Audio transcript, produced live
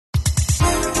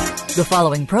The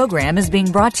following program is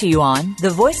being brought to you on the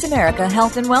Voice America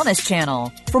Health and Wellness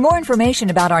Channel. For more information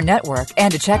about our network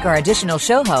and to check our additional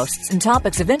show hosts and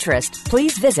topics of interest,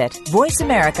 please visit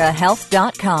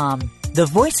voiceamericahealth.com. The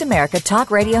Voice America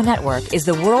Talk Radio Network is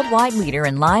the worldwide leader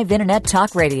in live Internet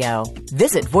talk radio.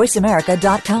 Visit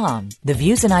voiceamerica.com. The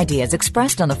views and ideas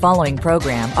expressed on the following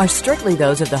program are strictly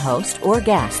those of the host or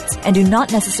guests and do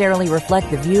not necessarily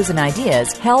reflect the views and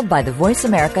ideas held by the Voice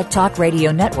America Talk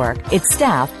Radio Network, its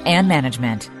staff, and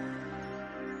management.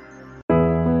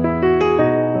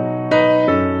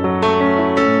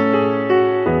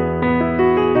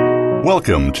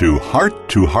 Welcome to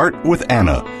Heart with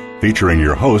Anna, featuring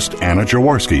your host, Anna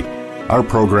Jaworski. Our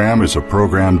program is a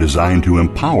program designed to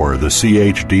empower the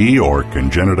CHD or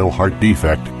congenital heart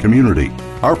defect community.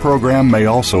 Our program may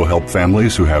also help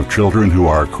families who have children who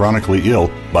are chronically ill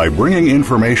by bringing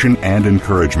information and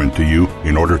encouragement to you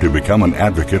in order to become an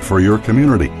advocate for your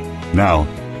community. Now,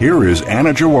 here is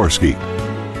Anna Jaworski.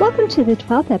 Welcome to the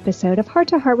 12th episode of Heart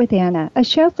to Heart with Anna, a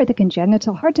show for the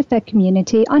congenital heart defect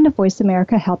community on the Voice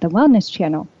America Health and Wellness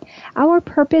Channel. Our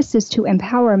purpose is to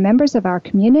empower members of our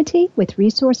community with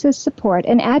resources, support,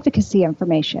 and advocacy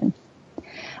information.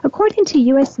 According to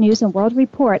U.S. News and World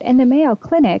Report and the Mayo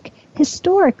Clinic,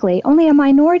 historically, only a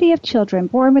minority of children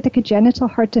born with a congenital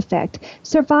heart defect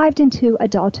survived into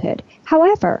adulthood.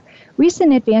 However,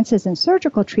 recent advances in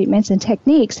surgical treatments and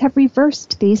techniques have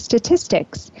reversed these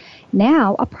statistics.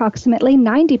 Now, approximately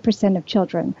 90% of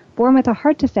children born with a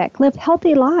heart defect live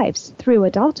healthy lives through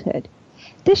adulthood.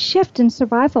 This shift in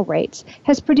survival rates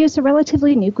has produced a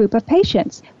relatively new group of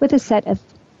patients with a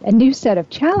new set of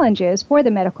challenges for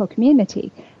the medical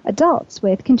community, adults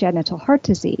with congenital heart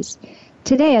disease.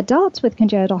 Today, adults with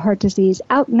congenital heart disease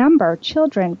outnumber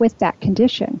children with that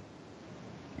condition.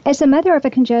 As a mother of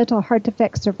a congenital heart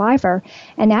defect survivor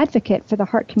and advocate for the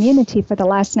heart community for the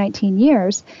last 19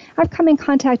 years, I've come in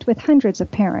contact with hundreds of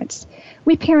parents.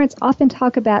 We parents often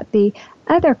talk about the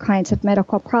other kinds of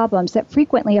medical problems that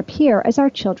frequently appear as our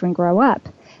children grow up.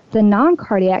 The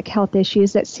non-cardiac health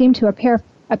issues that seem to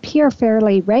appear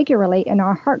fairly regularly in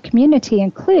our heart community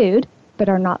include, but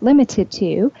are not limited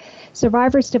to,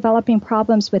 survivors developing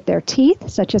problems with their teeth,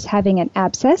 such as having an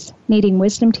abscess, needing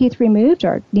wisdom teeth removed,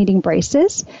 or needing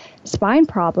braces, spine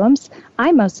problems.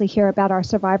 I mostly hear about our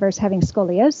survivors having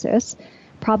scoliosis,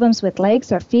 problems with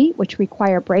legs or feet, which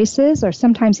require braces or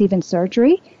sometimes even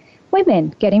surgery,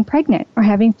 women getting pregnant or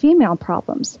having female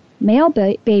problems, male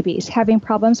babies having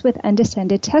problems with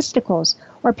undescended testicles,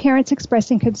 or parents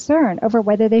expressing concern over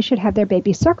whether they should have their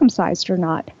baby circumcised or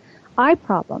not, eye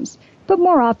problems, but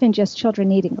more often just children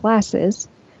needing glasses,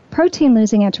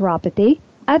 protein-losing enteropathy,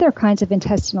 other kinds of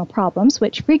intestinal problems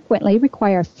which frequently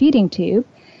require a feeding tube,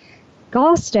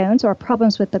 gallstones or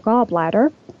problems with the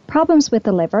gallbladder, problems with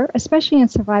the liver, especially in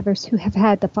survivors who have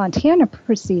had the Fontana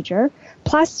procedure,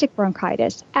 plastic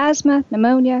bronchitis, asthma,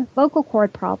 pneumonia, vocal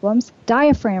cord problems,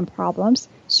 diaphragm problems,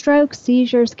 stroke,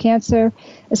 seizures, cancer,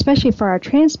 especially for our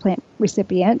transplant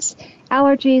recipients,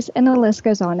 allergies, and the list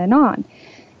goes on and on.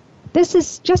 This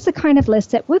is just the kind of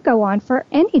list that would go on for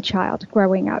any child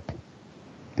growing up.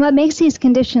 What makes these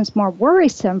conditions more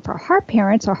worrisome for heart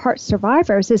parents or heart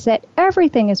survivors is that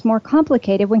everything is more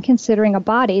complicated when considering a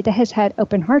body that has had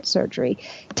open heart surgery,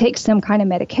 takes some kind of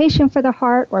medication for the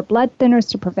heart or blood thinners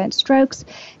to prevent strokes,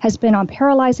 has been on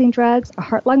paralyzing drugs, a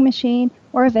heart-lung machine,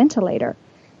 or a ventilator.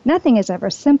 Nothing is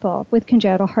ever simple with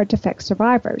congenital heart defect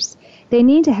survivors. They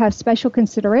need to have special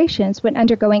considerations when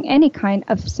undergoing any kind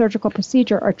of surgical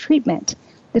procedure or treatment.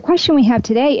 The question we have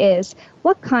today is,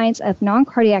 what kinds of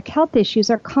non-cardiac health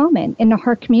issues are common in the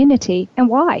heart community and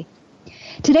why?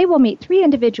 Today we'll meet three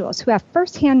individuals who have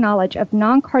firsthand knowledge of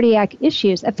non-cardiac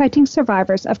issues affecting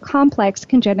survivors of complex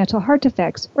congenital heart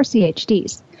defects, or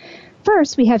CHDs.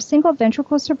 First, we have single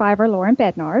ventricle survivor Lauren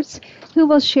Bednarz, who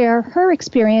will share her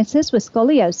experiences with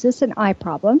scoliosis and eye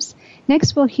problems.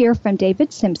 Next, we'll hear from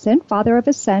David Simpson, father of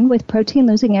a son with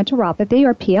protein-losing enteropathy,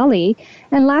 or PLE.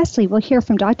 And lastly, we'll hear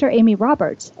from Dr. Amy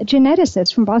Roberts, a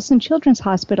geneticist from Boston Children's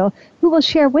Hospital, who will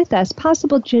share with us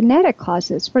possible genetic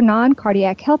causes for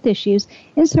non-cardiac health issues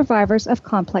in survivors of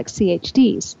complex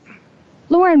CHDs.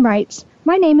 Lauren writes,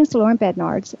 "My name is Lauren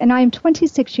Bednarz, and I am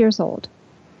 26 years old.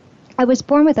 I was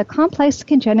born with a complex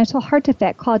congenital heart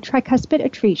defect called tricuspid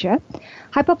atresia,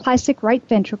 hypoplastic right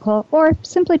ventricle, or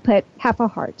simply put, half a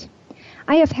heart.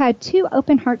 I have had 2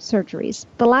 open heart surgeries,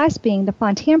 the last being the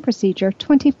Fontana procedure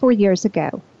 24 years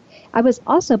ago. I was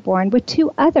also born with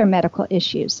 2 other medical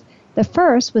issues. The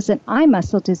first was an eye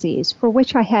muscle disease for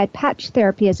which I had patch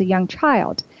therapy as a young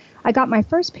child. I got my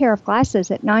first pair of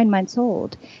glasses at 9 months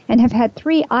old and have had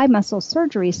 3 eye muscle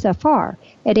surgeries so far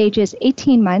at ages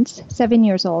 18 months, 7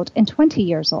 years old, and 20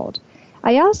 years old.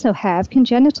 I also have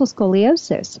congenital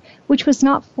scoliosis, which was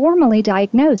not formally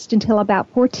diagnosed until about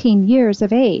 14 years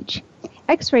of age.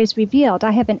 X-rays revealed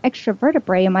I have an extra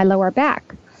vertebrae in my lower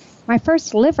back. My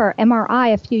first liver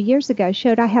MRI a few years ago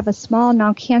showed I have a small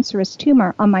non-cancerous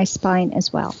tumor on my spine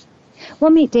as well.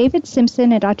 We'll meet David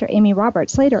Simpson and Dr. Amy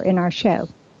Roberts later in our show.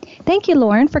 Thank you,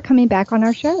 Lauren, for coming back on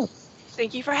our show.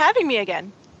 Thank you for having me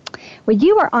again. Well,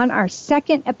 you are on our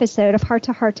second episode of Heart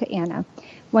to Anna,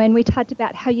 when we talked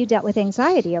about how you dealt with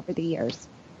anxiety over the years.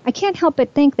 I can't help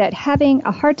but think that having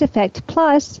a heart defect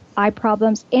plus eye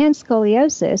problems and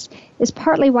scoliosis is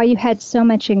partly why you had so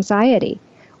much anxiety.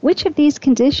 Which of these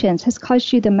conditions has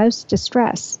caused you the most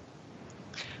distress?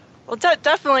 Well,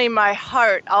 definitely my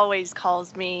heart always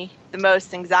calls me the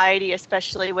most anxiety,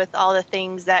 especially with all the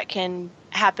things that can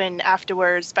happen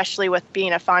afterwards, especially with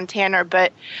being a Fontaner.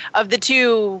 But of the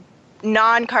two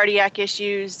non-cardiac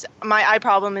issues, my eye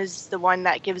problem is the one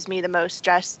that gives me the most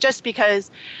stress, just because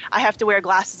I have to wear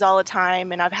glasses all the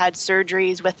time and I've had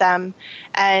surgeries with them,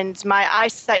 and my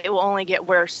eyesight will only get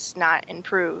worse, not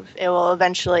improve. It will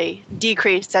eventually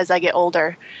decrease as I get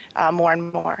older, more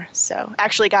and more. So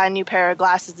actually got a new pair of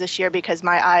glasses this year because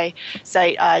my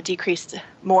eyesight decreased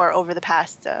more over the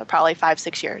past probably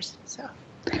 5-6 years. So.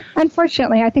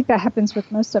 Unfortunately, I think that happens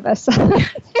with most of us. I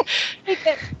think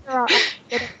that are a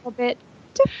little bit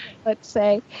different, let's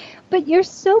say. But you're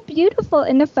so beautiful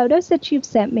in the photos that you've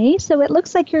sent me, so it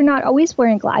looks like you're not always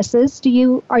wearing glasses.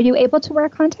 Are you able to wear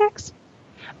contacts?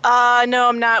 No,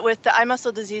 I'm not. With the eye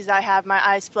muscle disease I have, my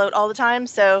eyes float all the time,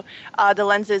 so the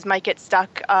lenses might get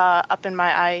stuck up in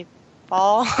my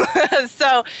eyeball.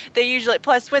 So they usually,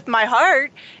 plus with my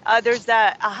heart, there's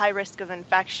a high risk of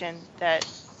infection that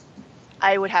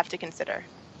I would have to consider.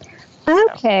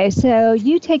 Okay, so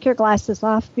you take your glasses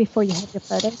off before you have your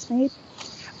photos made?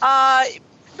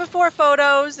 Before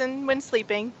photos and when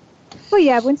sleeping. Well,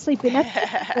 yeah, when sleeping, that's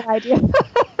a good idea.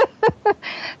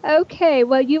 Okay,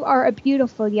 well, you are a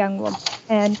beautiful young woman.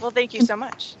 Well, thank you so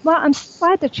much. Well, I'm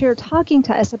glad that you're talking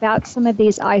to us about some of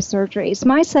these eye surgeries.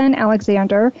 My son,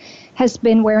 Alexander, has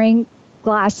been wearing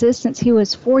glasses since he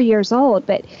was 4 years old,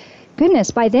 but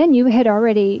goodness, by then you had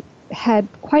already had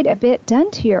quite a bit done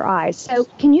to your eyes. So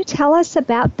can you tell us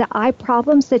about the eye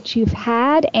problems that you've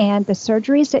had and the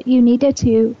surgeries that you needed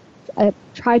to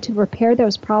try to repair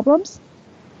those problems?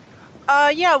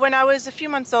 Yeah, when I was a few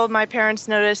months old, my parents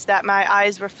noticed that my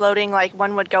eyes were floating, like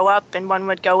one would go up and one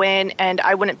would go in, and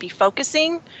I wouldn't be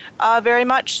focusing very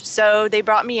much. So they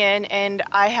brought me in, and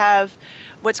I have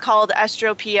what's called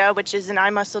estropia, which is an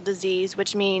eye muscle disease,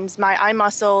 which means my eye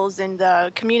muscles and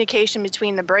the communication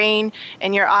between the brain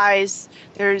and your eyes,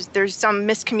 there's some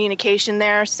miscommunication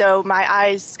there. So my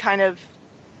eyes kind of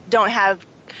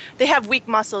they have weak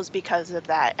muscles because of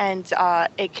that. And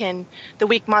the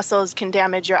weak muscles can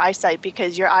damage your eyesight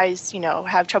because your eyes,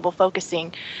 have trouble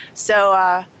focusing.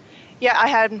 So, yeah, I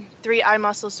had 3 eye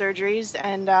muscle surgeries,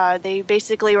 and they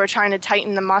basically were trying to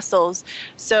tighten the muscles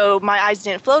so my eyes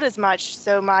didn't float as much,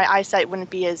 so my eyesight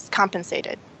wouldn't be as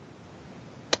compensated.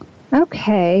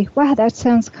 Okay. Wow, that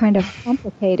sounds kind of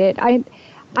complicated.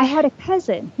 I had a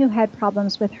cousin who had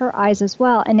problems with her eyes as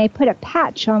well, and they put a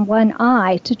patch on one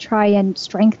eye to try and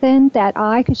strengthen that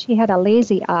eye because she had a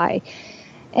lazy eye.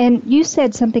 And you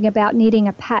said something about needing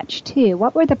a patch, too.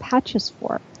 What were the patches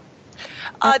for?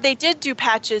 They did do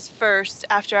patches first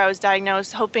after I was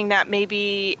diagnosed, hoping that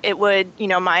maybe it would,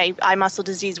 my eye muscle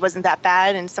disease wasn't that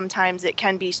bad, and sometimes it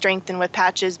can be strengthened with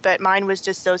patches, but mine was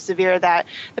just so severe that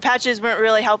the patches weren't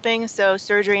really helping, so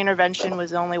surgery intervention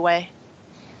was the only way.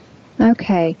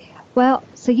 Okay. Well,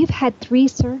 so you've had 3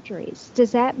 surgeries.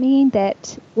 Does that mean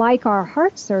that, like our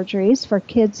heart surgeries for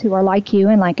kids who are like you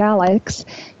and like Alex,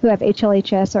 who have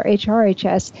HLHS or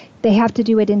HRHS, they have to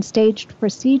do it in staged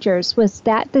procedures? Was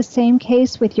that the same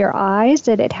case with your eyes,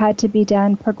 that it had to be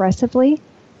done progressively?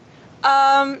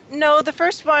 No, the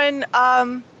first one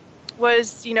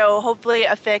was, hopefully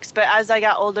a fix, but as I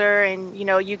got older and,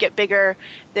 you get bigger,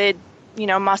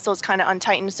 muscles kind of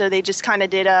untightened, so they just kind of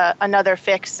did another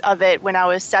fix of it when I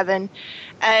was 7.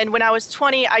 And when I was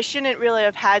 20, I shouldn't really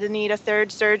have had to need a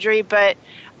 3rd surgery, but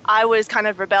I was kind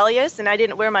of rebellious, and I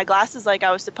didn't wear my glasses like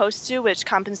I was supposed to, which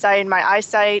compensated my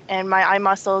eyesight, and my eye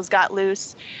muscles got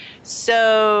loose.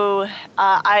 So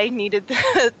I needed the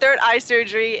 3rd eye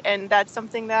surgery, and that's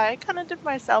something that I kind of did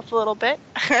myself a little bit.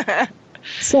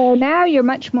 So now you're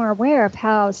much more aware of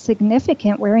how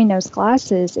significant wearing those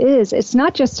glasses is. It's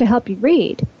not just to help you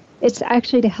read. It's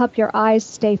actually to help your eyes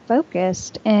stay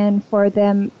focused and for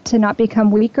them to not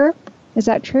become weaker. Is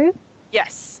that true?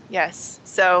 Yes.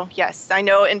 So, yes, I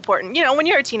know important. When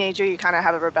you're a teenager, you kind of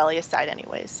have a rebellious side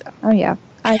anyways. So. Oh, yeah.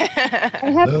 I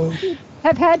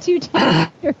have had 2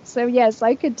 teenagers, so yes,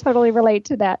 I could totally relate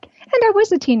to that. And I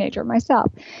was a teenager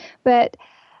myself. But,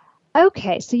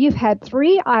 okay, so you've had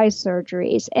 3 eye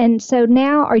surgeries. And so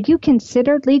now, are you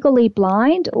considered legally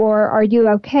blind, or are you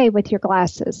okay with your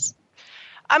glasses?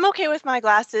 I'm okay with my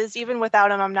glasses. Even without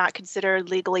them, I'm not considered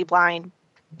legally blind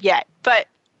yet. But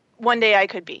one day I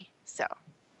could be. So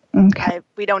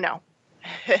we don't know.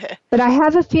 But I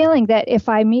have a feeling that if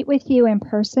I meet with you in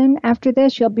person after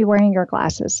this, you'll be wearing your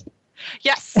glasses.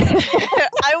 Yes,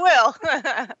 I will.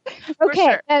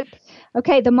 Okay. Sure.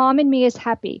 Okay, the mom in me is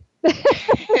happy.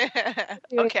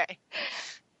 Okay.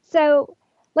 So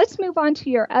let's move on to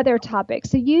your other topic.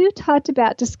 So you talked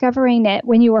about discovering that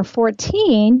when you were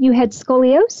 14, you had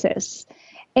scoliosis.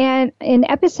 And in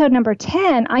episode number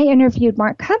 10, I interviewed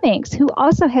Mark Cummings, who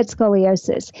also had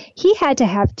scoliosis. He had to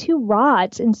have 2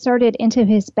 rods inserted into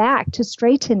his back to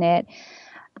straighten it.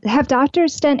 Have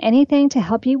doctors done anything to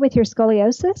help you with your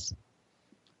scoliosis?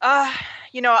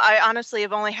 I honestly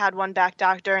have only had one back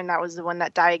doctor, and that was the one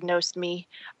that diagnosed me.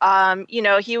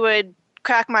 He would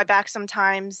crack my back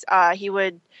sometimes. He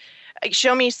would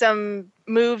show me some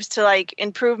moves to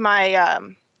improve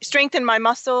my strengthen my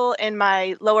muscle in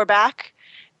my lower back.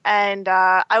 And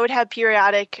I would have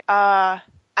periodic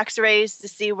x-rays to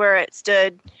see where it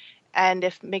stood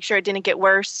and make sure it didn't get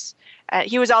worse.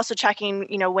 He was also checking,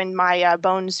 when my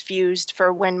bones fused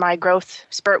for when my growth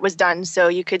spurt was done, so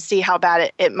you could see how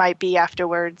bad it might be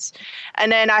afterwards.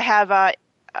 And then I have an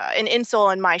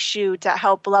insole in my shoe to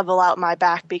help level out my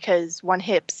back because one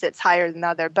hip sits higher than the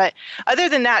other. But other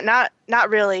than that, not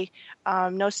really.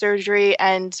 No surgery.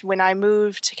 And when I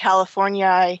moved to California,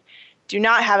 I do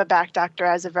not have a back doctor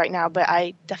as of right now, but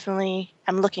I definitely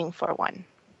am looking for one.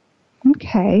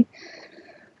 Okay.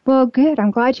 Well, good.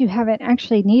 I'm glad you haven't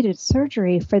actually needed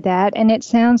surgery for that. And it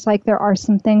sounds like there are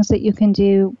some things that you can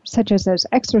do, such as those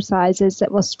exercises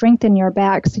that will strengthen your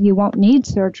back so you won't need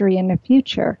surgery in the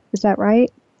future. Is that right?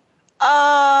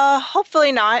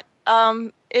 Hopefully not.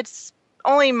 It's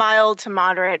only mild to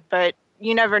moderate, but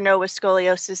you never know with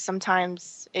scoliosis.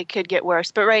 Sometimes it could get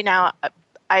worse. But right now,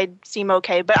 I seem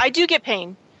okay, but I do get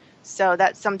pain. So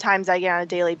that sometimes I get on a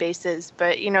daily basis,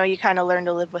 but you kind of learn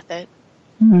to live with it.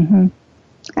 Mm-hmm.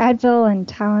 Advil and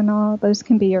Tylenol, those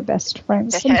can be your best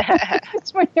friends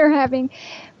when you're having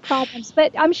problems.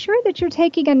 But I'm sure that you're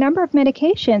taking a number of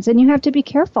medications, and you have to be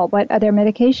careful what other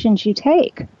medications you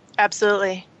take.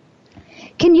 Absolutely.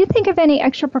 Can you think of any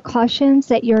extra precautions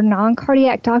that your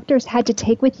non-cardiac doctors had to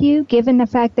take with you, given the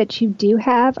fact that you do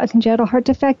have a congenital heart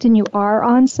defect and you are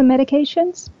on some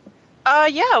medications?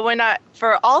 Yeah.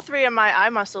 For all 3 of my eye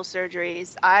muscle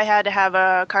surgeries, I had to have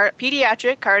a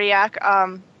pediatric cardiac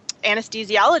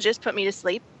anesthesiologist put me to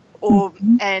sleep,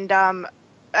 and I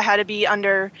had to be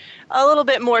under a little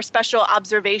bit more special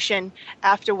observation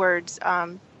afterwards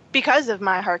because of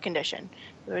my heart condition.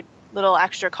 We were a little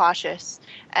extra cautious.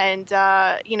 And,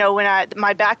 when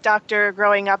my back doctor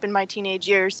growing up in my teenage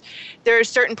years, there are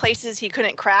certain places he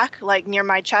couldn't crack, like near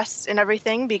my chest and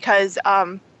everything, because,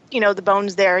 the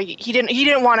bones there, he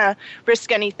didn't want to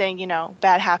risk anything,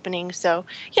 bad happening. So,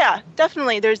 yeah,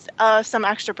 definitely there's some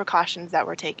extra precautions that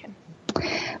were taken.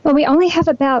 Well, we only have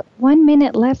about 1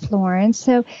 minute left, Lauren.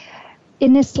 So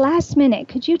in this last minute,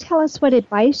 could you tell us what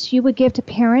advice you would give to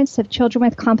parents of children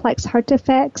with complex heart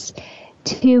defects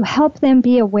to help them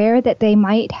be aware that they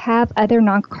might have other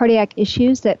non-cardiac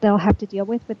issues that they'll have to deal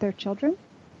with their children?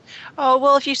 Oh,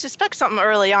 well, if you suspect something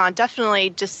early on,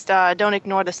 definitely just don't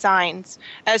ignore the signs.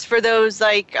 As for those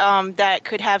that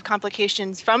could have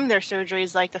complications from their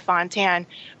surgeries, like the Fontan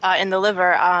in the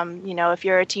liver, if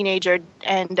you're a teenager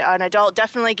and an adult,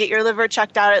 definitely get your liver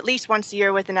checked out at least once a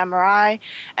year with an MRI.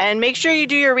 And make sure you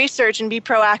do your research and be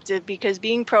proactive, because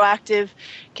being proactive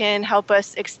can help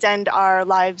us extend our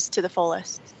lives to the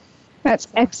fullest. That's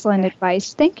excellent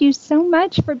advice. Thank you so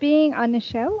much for being on the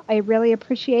show. I really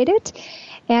appreciate it.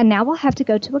 And now we'll have to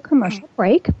go to a commercial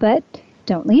break, but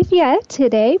don't leave yet.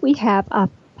 Today we have a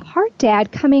heart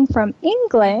dad coming from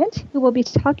England who will be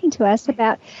talking to us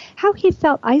about how he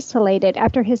felt isolated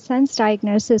after his son's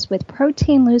diagnosis with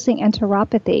protein-losing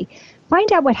enteropathy.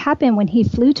 Find out what happened when he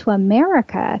flew to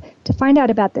America to find out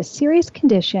about this serious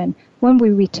condition when we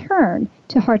return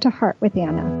to Heart with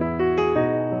Anna.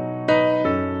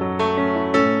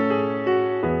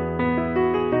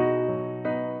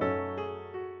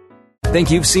 Think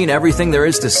you've seen everything there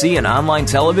is to see in online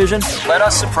television? Let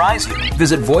us surprise you.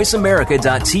 Visit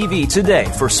voiceamerica.tv today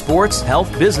for sports,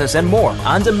 health, business, and more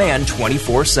on demand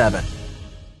 24/7.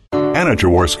 Anna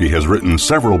Jaworski has written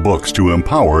several books to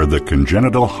empower the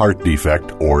congenital heart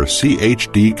defect, or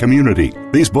CHD, community.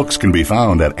 These books can be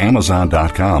found at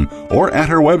Amazon.com or at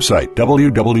her website,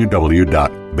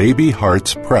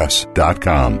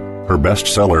 www.babyheartspress.com. Her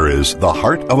bestseller is The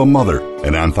Heart of a Mother,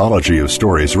 an anthology of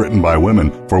stories written by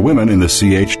women for women in the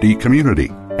CHD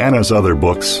community. Anna's other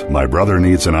books, My Brother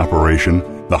Needs an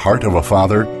Operation, The Heart of a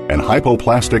Father, and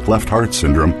Hypoplastic Left Heart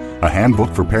Syndrome, a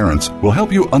handbook for parents, will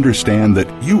help you understand that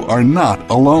you are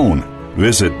not alone.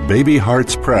 Visit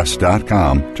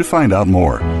babyheartspress.com to find out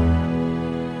more.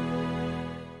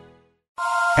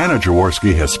 Anna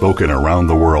Jaworski has spoken around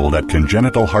the world at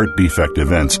congenital heart defect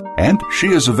events, and she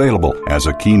is available as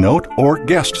a keynote or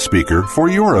guest speaker for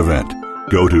your event.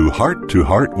 Go to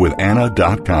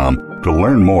hearttoheartwithanna.com to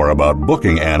learn more about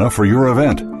booking Anna for your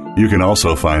event. You can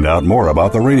also find out more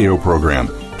about the radio program,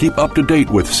 keep up to date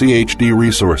with CHD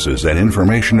resources and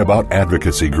information about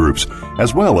advocacy groups,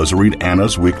 as well as read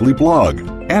Anna's weekly blog.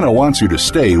 Anna wants you to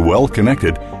stay well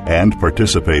connected and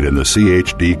participate in the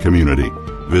CHD community.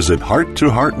 Visit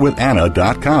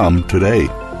hearttoheartwithanna.com today.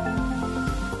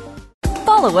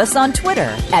 Follow us on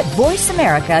Twitter at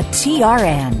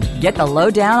VoiceAmericaTRN. Get the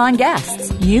lowdown on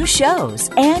guests, new shows,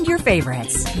 and your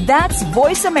favorites. That's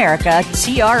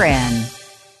VoiceAmericaTRN.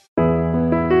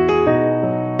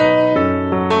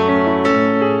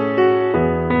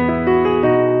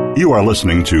 You are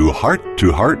listening to Heart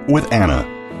with Anna.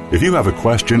 If you have a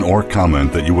question or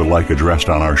comment that you would like addressed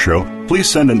on our show, please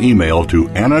send an email to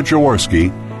Anna Jaworski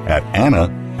at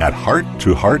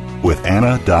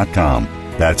anna@hearttoheartwithanna.com.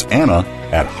 That's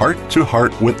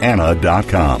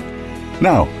Anna@hearttoheartwithanna.com.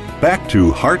 Now, back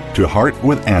to Heart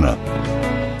with Anna.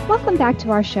 Welcome back to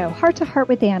our show, Heart to Heart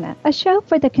with Anna, a show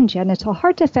for the congenital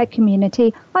heart defect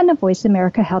community on the Voice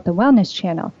America Health and Wellness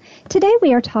channel. Today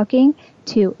we are talking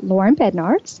to Lauren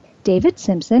Bednarz, David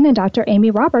Simpson, and Dr.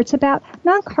 Amy Roberts about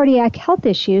non-cardiac health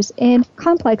issues in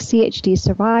complex CHD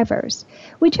survivors.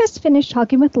 We just finished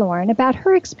talking with Lauren about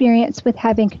her experience with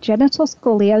having congenital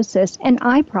scoliosis and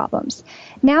eye problems.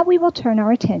 Now we will turn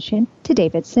our attention to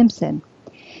David Simpson.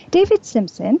 David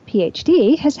Simpson,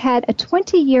 PhD, has had a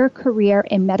 20-year career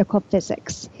in medical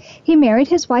physics. He married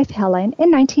his wife Helen in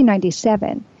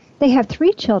 1997. They have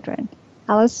 3 children,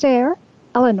 Alistair,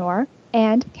 Eleanor,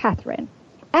 and Catherine.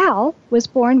 Al was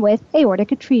born with aortic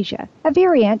atresia, a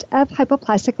variant of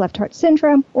hypoplastic left heart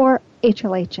syndrome, or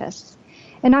HLHS.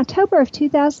 In October of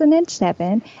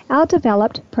 2007, Al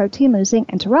developed protein-losing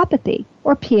enteropathy,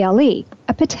 or PLE,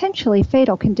 a potentially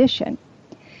fatal condition.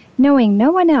 Knowing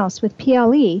no one else with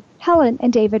PLE, Helen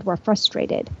and David were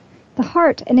frustrated. The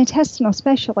heart and intestinal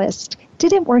specialist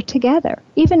didn't work together,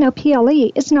 even though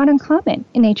PLE is not uncommon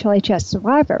in HLHS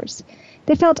survivors.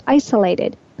 They felt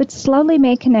isolated, but slowly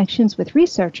made connections with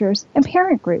researchers and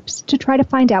parent groups to try to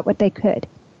find out what they could.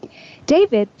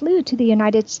 David flew to the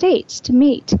United States to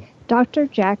meet Dr.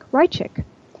 Jack Reichik.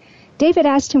 David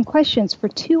asked him questions for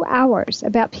 2 hours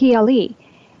about PLE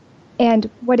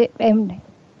and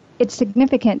its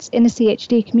significance in the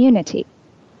CHD community.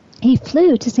 He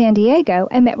flew to San Diego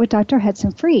and met with Dr.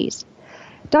 Hudson Freeze.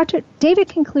 Dr. David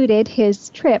concluded his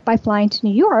trip by flying to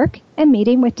New York and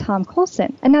meeting with Tom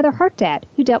Coulson, another heart dad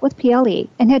who dealt with PLE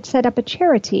and had set up a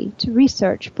charity to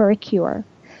research for a cure.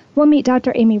 We'll meet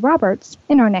Dr. Amy Roberts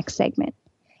in our next segment.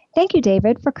 Thank you,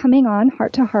 David, for coming on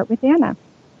Heart to Heart with Anna.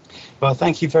 Well,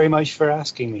 thank you very much for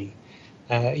asking me.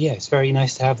 It's very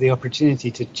nice to have the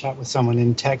opportunity to chat with someone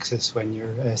in Texas when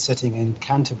you're sitting in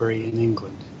Canterbury in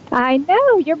England. I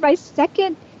know. You're my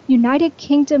second United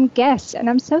Kingdom guest, and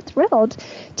I'm so thrilled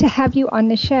to have you on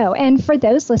the show. And for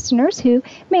those listeners who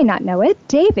may not know it,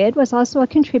 David was also a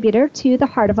contributor to The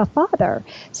Heart of a Father.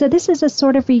 So this is a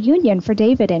sort of reunion for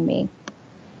David and me.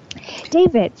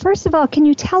 David, first of all, can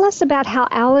you tell us about how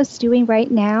Al is doing right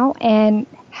now and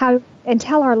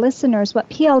tell our listeners what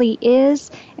PLE is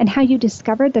and how you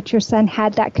discovered that your son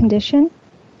had that condition?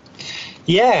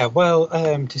 Yeah, well,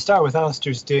 to start with,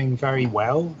 Alistair's doing very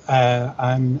well.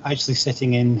 I'm actually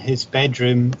sitting in his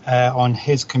bedroom on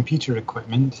his computer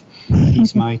equipment.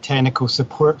 He's my technical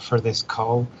support for this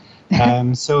call.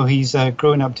 So he's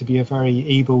grown up to be a very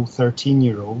able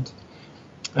 13-year-old.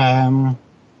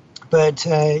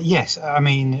 Yes, I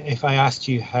mean, if I asked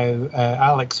you how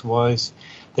Alex was,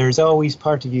 there's always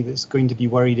part of you that's going to be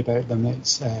worried about them.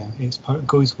 It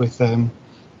goes with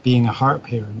being a heart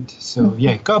parent. So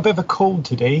yeah, got a bit of a cold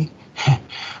today,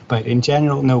 but in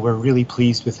general, no, we're really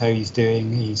pleased with how he's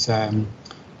doing. He's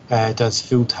does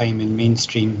full time in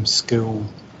mainstream school.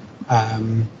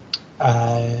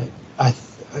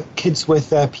 Kids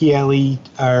with PLE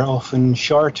are often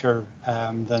shorter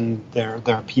than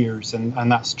their peers,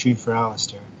 and that's true for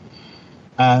Alistair.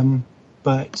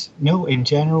 But no, in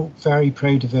general, very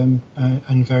proud of him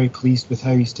and very pleased with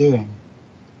how he's doing.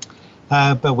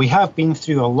 But we have been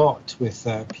through a lot with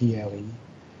PLE.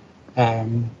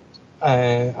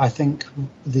 I think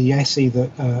the essay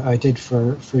that I did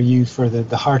for you for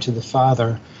the Heart of the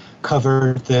Father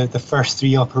covered the first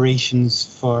 3 operations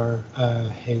for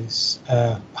his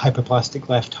hypoplastic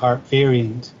left heart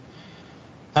variant.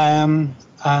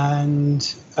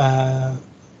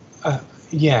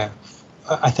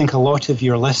 I think a lot of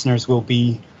your listeners will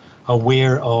be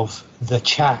aware of the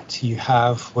chat you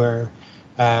have where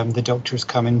the doctors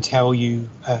come and tell you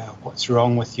what's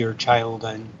wrong with your child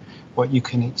and what you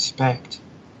can expect.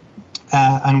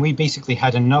 And we basically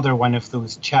had another one of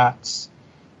those chats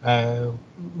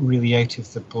really out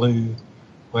of the blue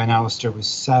when Alistair was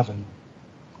 7.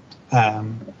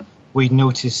 We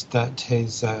noticed that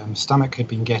his stomach had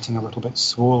been getting a little bit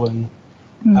swollen.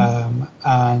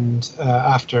 And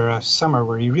after a summer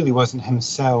where he really wasn't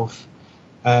himself,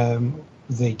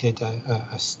 they did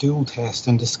a stool test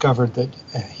and discovered that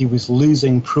he was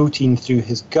losing protein through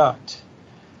his gut.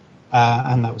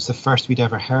 And that was the first we'd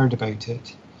ever heard about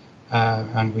it.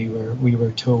 And we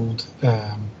were told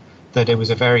that it was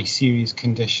a very serious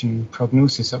condition.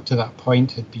 Prognosis up to that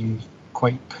point had been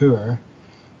quite poor,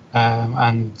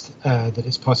 and that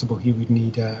it's possible he would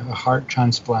need a heart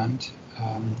transplant.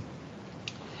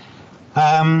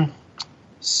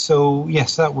 So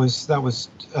yes, that was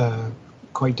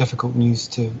quite difficult news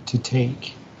to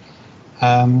take.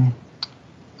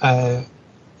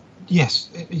 Yes,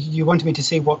 you wanted me to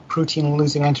say what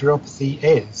protein-losing enteropathy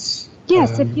is?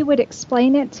 Yes, if you would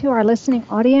explain it to our listening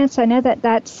audience. I know that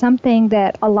that's something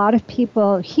that a lot of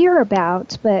people hear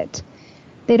about, but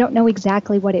they don't know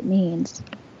exactly what it means.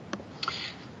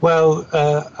 Well,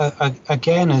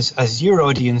 again, as your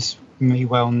audience may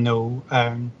well know,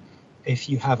 if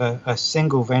you have a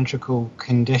single ventricle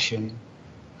condition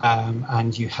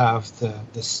and you have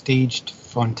the staged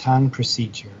Fontan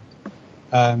procedure,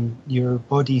 your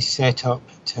body's set up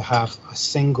to have a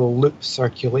single loop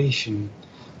circulation.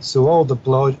 So all the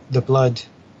blood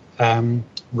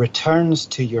returns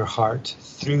to your heart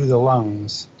through the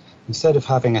lungs. Instead of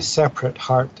having a separate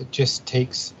heart that just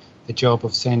takes the job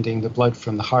of sending the blood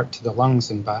from the heart to the lungs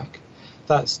and back,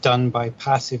 that's done by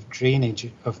passive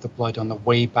drainage of the blood on the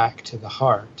way back to the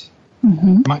heart.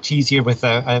 Mm-hmm. Much easier with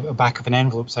a back of an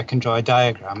envelope, so I can draw a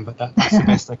diagram, but that's the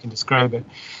best I can describe it.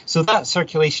 So that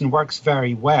circulation works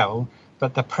very well,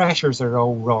 but the pressures are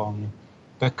all wrong.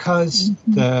 Because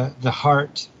the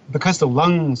heart, because the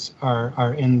lungs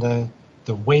are in the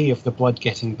way of the blood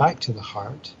getting back to the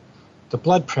heart, the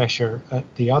blood pressure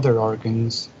at the other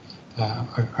organs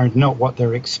are not what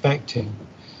they're expecting.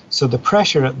 So the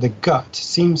pressure at the gut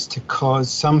seems to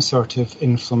cause some sort of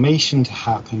inflammation to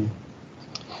happen.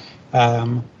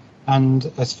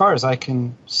 And as far as I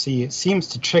can see, it seems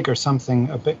to trigger something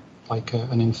a bit like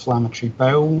an inflammatory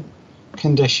bowel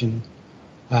condition.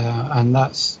 And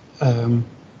that's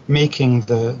making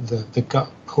the gut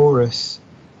porous,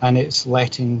 and it's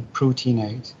letting protein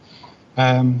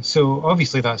out. So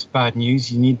obviously that's bad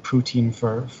news. You need protein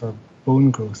for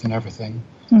bone growth and everything.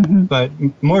 Mm-hmm. But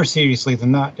more seriously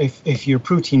than that, if your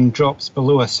protein drops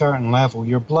below a certain level,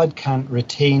 your blood can't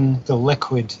retain the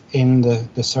liquid in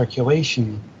the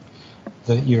circulation.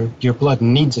 Your blood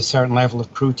needs a certain level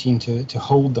of protein to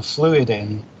hold the fluid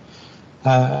in.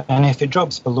 And if it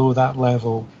drops below that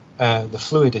level, the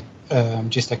fluid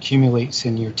just accumulates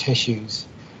in your tissues,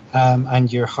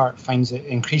 and your heart finds it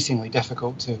increasingly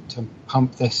difficult to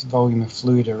pump this volume of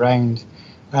fluid around,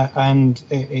 and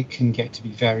it can get to be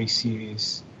very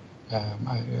serious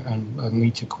and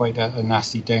lead to quite a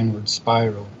nasty downward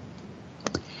spiral.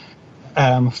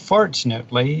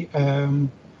 Fortunately,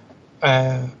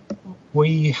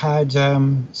 we had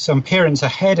some parents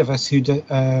ahead of us who'd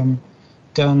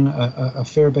done a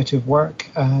fair bit of work,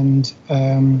 and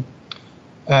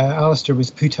Alistair was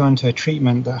put onto a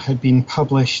treatment that had been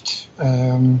published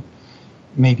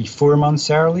maybe 4 months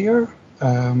earlier,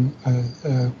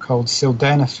 called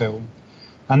sildenafil,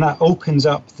 and that opens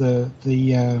up the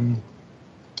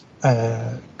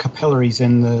capillaries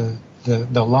in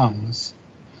the lungs,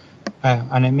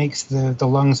 and it makes the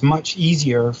lungs much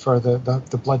easier for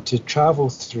the blood to travel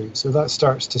through. So that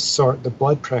starts to sort the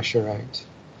blood pressure out.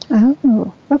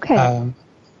 Oh, okay.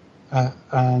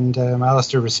 And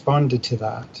Alistair responded to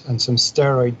that, and some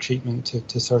steroid treatment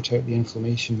to sort out the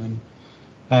inflammation,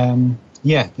 and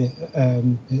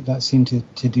that seemed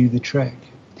to do the trick.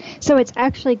 So it's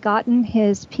actually gotten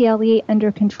his PLE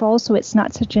under control, so it's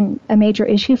not such a major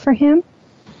issue for him?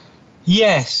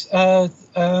 Yes.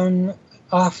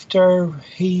 After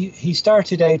he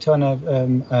started out on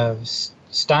a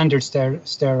standard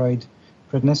steroid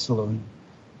prednisolone.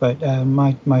 But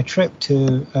my trip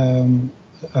to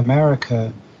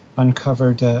America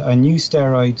uncovered a new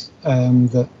steroid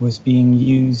that was being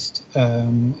used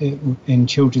in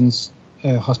Children's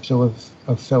Hospital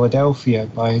of Philadelphia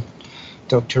by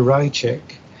Dr. Rychik.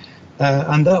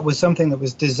 And that was something that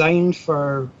was designed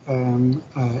for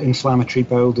inflammatory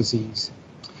bowel disease.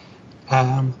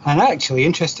 And actually,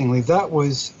 interestingly, that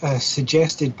was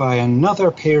suggested by another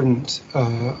parent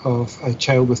of a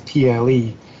child with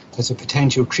PLE as a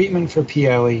potential treatment for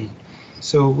PLE.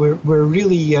 So we're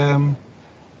really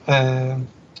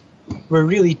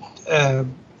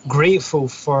grateful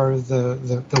for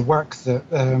the work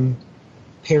that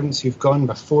parents who've gone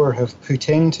before have put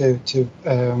into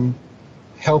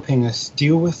helping us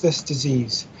deal with this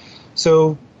disease.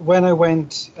 So when I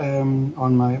went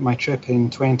on my trip in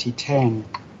 2010,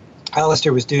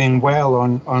 Alistair was doing well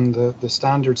on the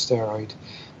standard steroid,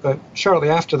 but shortly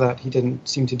after that he didn't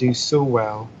seem to do so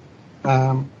well.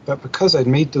 But because I'd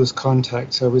made those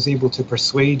contacts, I was able to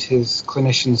persuade his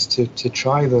clinicians to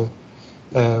try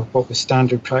what was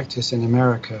standard practice in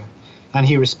America, and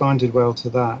he responded well to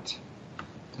that.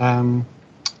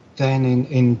 Then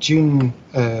in June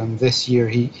this year,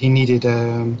 he needed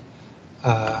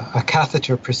a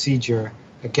catheter procedure,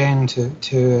 again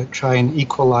to try and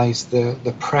equalize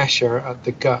the pressure at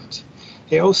the gut.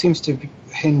 It all seems to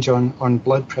hinge on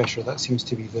blood pressure. That seems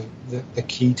to be the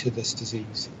key to this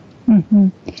disease. Mm-hmm.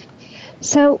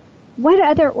 So what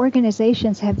other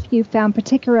organizations have you found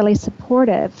particularly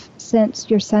supportive since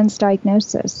your son's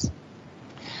diagnosis?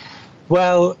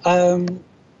 Well,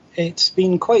 it's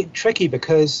been quite tricky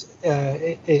because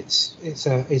it's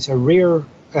a rare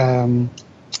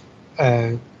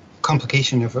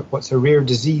complication of what's a rare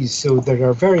disease. So there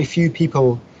are very few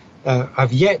people.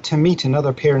 I've yet to meet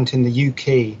another parent in the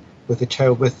UK with a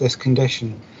child with this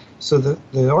condition. So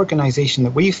the organisation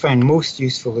that we found most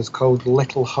useful is called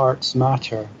Little Hearts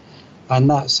Matter, and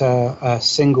that's a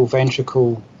single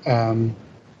ventricle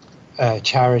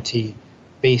charity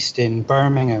based in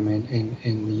Birmingham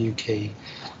in the UK.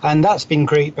 And that's been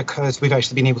great because we've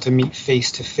actually been able to meet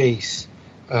face to face.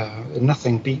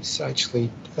 Nothing beats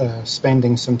actually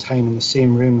spending some time in the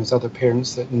same room as other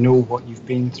parents that know what you've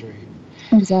been through.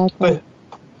 Exactly.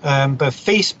 But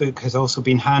Facebook has also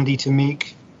been handy to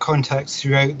make contacts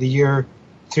throughout the year,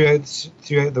 throughout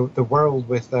the world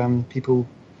with people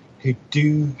who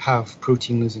do have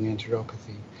protein-losing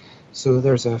enteropathy. So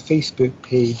there's a Facebook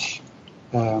page,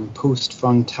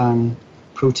 post-Fontan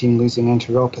protein-losing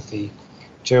enteropathy,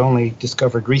 which I only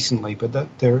discovered recently, but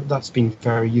that's been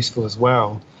very useful as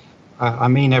well. I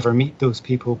may never meet those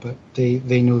people, but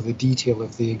they know the detail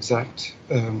of the exact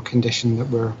condition that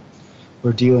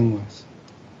we're dealing with.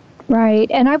 Right,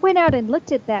 and I went out and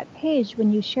looked at that page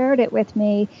when you shared it with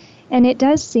me, and it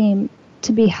does seem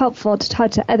to be helpful to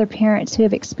talk to other parents who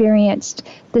have experienced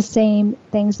the same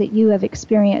things that you have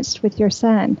experienced with your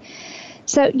son.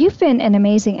 So you've been an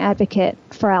amazing advocate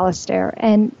for Alistair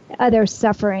and others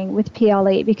suffering with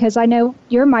PLE, because I know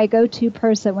you're my go-to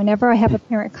person. Whenever I have a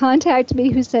parent contact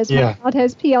me who says my child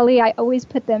has PLE, I always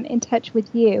put them in touch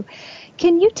with you.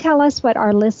 Can you tell us what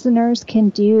our listeners can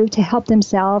do to help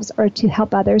themselves or to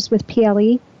help others with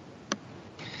PLE?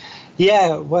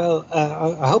 Yeah, well,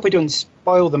 I hope I don't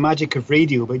spoil the magic of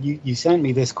radio, but you sent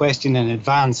me this question in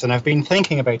advance, and I've been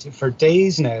thinking about it for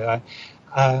days now.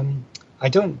 I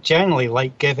don't generally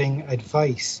like giving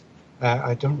advice.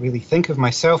 I don't really think of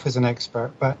myself as an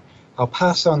expert, but I'll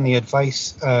pass on the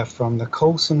advice from the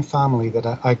Coulson family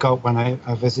that I got when I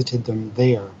visited them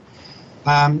there.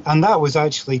 And that was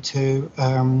actually to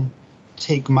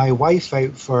take my wife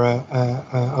out for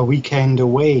a weekend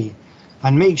away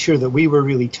and make sure that we were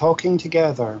really talking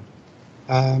together.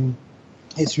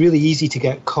 It's really easy to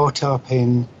get caught up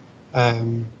in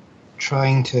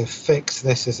trying to fix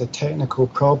this as a technical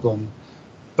problem.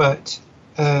 But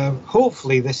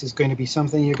hopefully this is going to be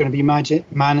something you're going to be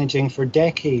managing for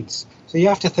decades. So you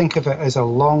have to think of it as a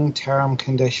long-term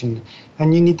condition,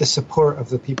 and you need the support of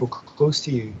the people close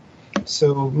to you.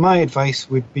 So my advice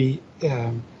would be,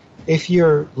 if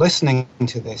you're listening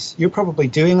to this, you're probably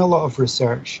doing a lot of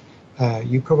research.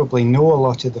 You probably know a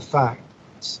lot of the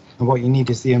facts, and what you need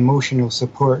is the emotional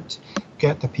support.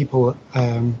 Get the people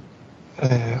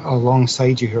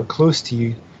alongside you who are close to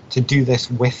you to do this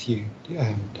with you,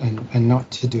 and not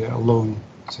to do it alone.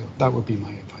 So that would be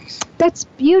my advice. That's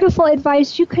beautiful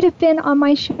advice. You could have been on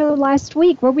my show last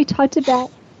week where we talked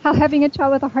about how having a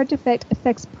child with a heart defect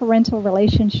affects parental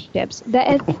relationships.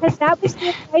 That was the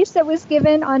advice that was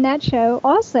given on that show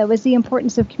also, was the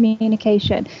importance of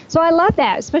communication. So I love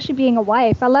that, especially being a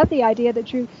wife. I love the idea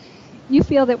that you you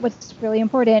feel that what's really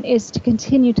important is to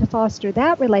continue to foster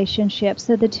that relationship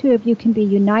so the two of you can be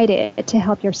united to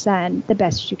help your son the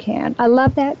best you can. I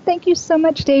love that. Thank you so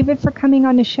much, David, for coming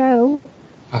on the show.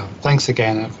 Oh, thanks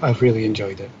again. I've really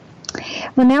enjoyed it.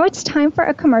 Well, now it's time for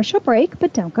a commercial break,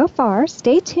 but don't go far.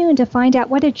 Stay tuned to find out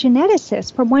what a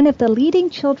geneticist from one of the leading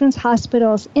children's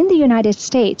hospitals in the United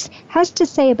States has to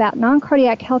say about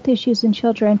non-cardiac health issues in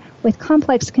children with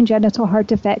complex congenital heart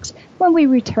defects when we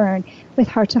return with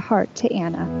Heart to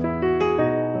Anna.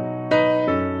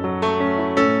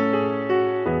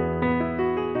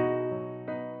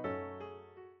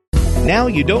 Now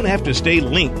you don't have to stay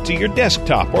linked to your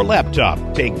desktop or laptop.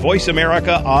 Take Voice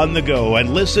America on the go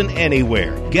and listen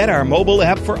anywhere. Get our mobile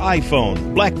app for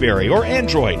iPhone, BlackBerry, or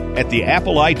Android at the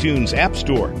Apple iTunes App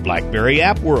Store, BlackBerry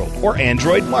App World, or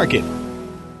Android Market.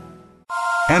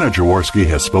 Anna Jaworski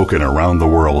has spoken around the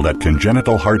world at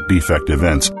congenital heart defect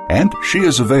events, and she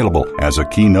is available as a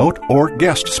keynote or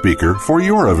guest speaker for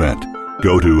your event.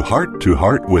 Go to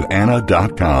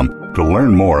hearttoheartwithanna.com to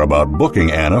learn more about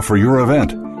booking Anna for your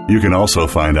event. You can also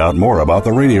find out more about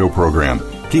the radio program,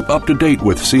 keep up to date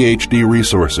with CHD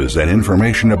resources and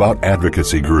information about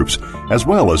advocacy groups, as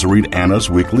well as read Anna's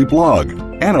weekly blog.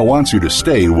 Anna wants you to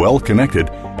stay well connected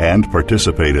and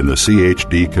participate in the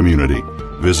CHD community.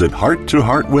 Visit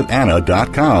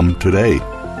hearttoheartwithanna.com today.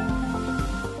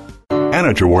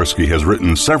 Anna Jaworski has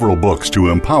written several books to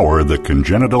empower the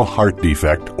congenital heart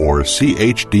defect, or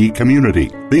CHD, community.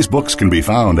 These books can be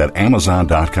found at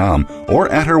Amazon.com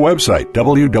or at her website,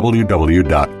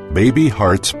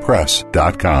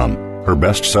 www.babyheartspress.com. Her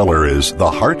bestseller is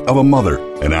The Heart of a Mother,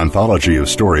 an anthology of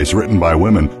stories written by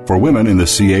women for women in the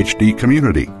CHD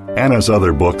community. Anna's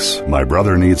other books, My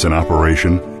Brother Needs an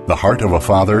Operation, The Heart of a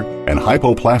Father, and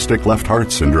Hypoplastic Left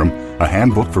Heart Syndrome, a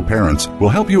handbook for parents, will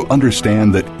help you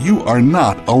understand that you are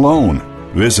not alone.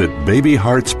 Visit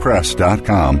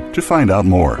babyheartspress.com to find out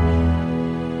more.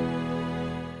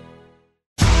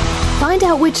 Find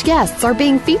out which guests are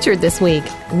being featured this week.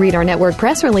 Read our network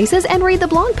press releases and read the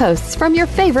blog posts from your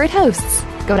favorite hosts.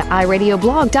 Go to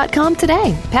iradioblog.com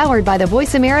today, powered by the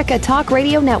Voice America Talk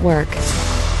Radio Network.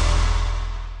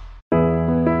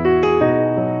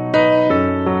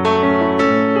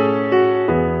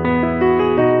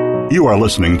 You are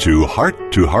listening to Heart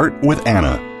with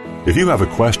Anna. If you have a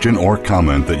question or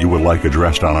comment that you would like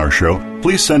addressed on our show,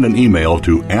 please send an email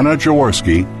to Anna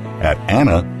Jaworski at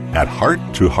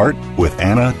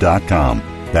anna@hearttoheartwithanna.com.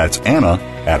 That's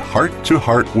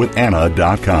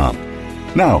Anna@hearttoheartwithanna.com.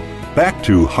 Now, back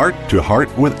to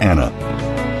Heart with Anna.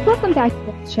 Welcome back to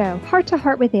the show, Heart to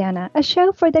Heart with Anna, a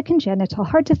show for the congenital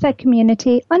heart defect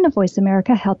community on the Voice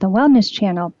America Health and Wellness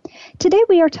channel. Today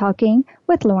we are talking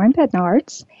with Lauren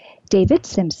Bednards, David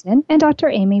Simpson, and Dr.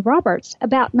 Amy Roberts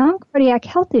about non-cardiac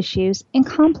health issues in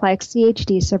complex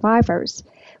CHD survivors.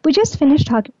 We just finished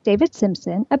talking with David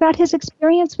Simpson about his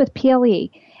experience with PLE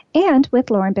and with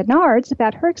Lauren Bednards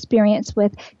about her experience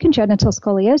with congenital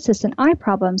scoliosis and eye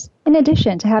problems, in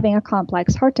addition to having a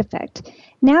complex heart defect.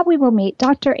 Now we will meet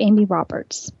Dr. Amy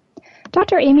Roberts.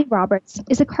 Dr. Amy Roberts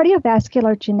is a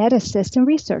cardiovascular geneticist and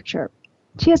researcher.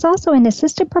 She is also an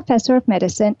assistant professor of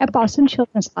medicine at Boston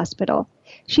Children's Hospital.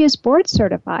 She is board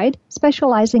certified,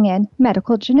 specializing in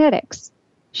medical genetics.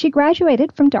 She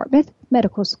graduated from Dartmouth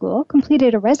Medical School,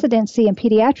 completed a residency in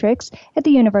pediatrics at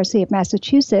the University of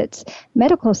Massachusetts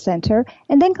Medical Center,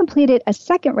 and then completed a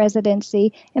second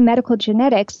residency in medical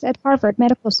genetics at Harvard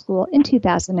Medical School in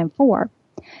 2004.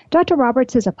 Dr.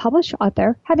 Roberts is a published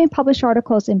author, having published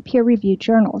articles in peer-reviewed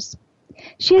journals.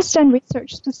 She has done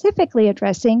research specifically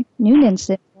addressing Noonan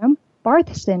syndrome,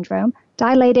 Barth syndrome,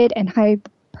 dilated and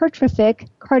hypertrophic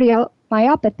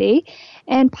cardiomyopathy,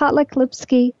 and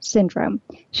Potlack-Lipsky syndrome.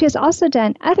 She has also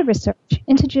done other research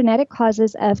into genetic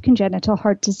causes of congenital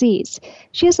heart disease.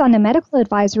 She is on the medical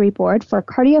advisory board for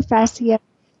Cardiovascular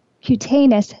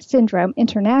Cutaneous Syndrome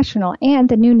International and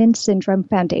the Noonan Syndrome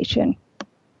Foundation.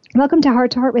 Welcome to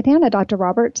Heart with Anna, Dr.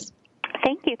 Roberts.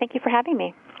 Thank you. Thank you for having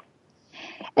me.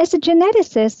 As a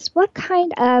geneticist, what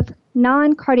kind of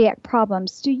non-cardiac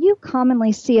problems do you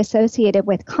commonly see associated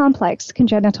with complex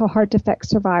congenital heart defect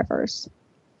survivors?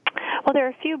 Well, there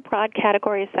are a few broad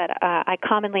categories that I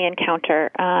commonly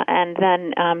encounter, and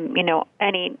then,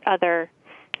 any other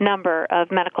number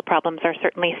of medical problems are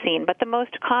certainly seen. But the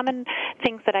most common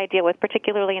things that I deal with,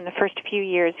 particularly in the first few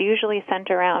years, usually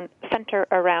center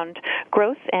around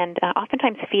growth and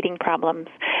oftentimes feeding problems.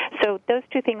 So those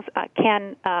two things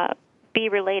can be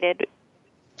related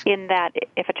in that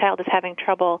if a child is having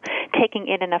trouble taking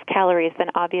in enough calories, then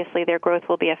obviously their growth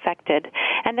will be affected.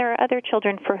 And there are other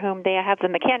children for whom they have the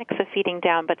mechanics of feeding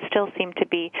down but still seem to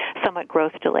be somewhat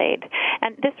growth delayed.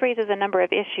 And this raises a number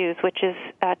of issues, which is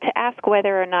to ask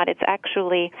whether or not it's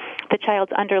actually the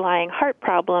child's underlying heart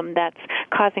problem that's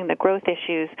causing the growth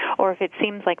issues, or if it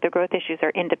seems like the growth issues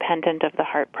are independent of the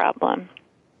heart problem.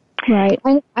 Right.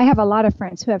 I have a lot of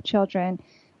friends who have children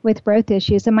with growth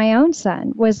issues, and my own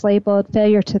son was labeled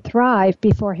failure to thrive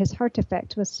before his heart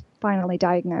defect was finally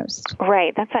diagnosed.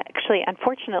 Right. That's actually,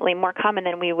 unfortunately, more common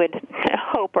than we would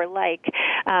hope or like,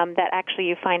 that actually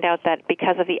you find out that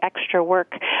because of the extra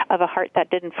work of a heart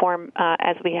that didn't form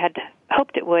as we had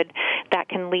hoped it would, that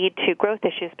can lead to growth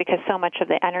issues because so much of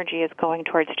the energy is going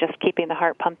towards just keeping the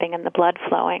heart pumping and the blood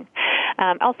flowing.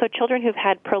 Also, children who've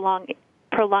had prolonged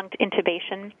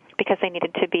intubation because they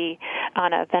needed to be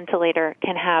on a ventilator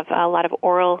can have a lot of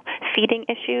oral feeding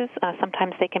issues.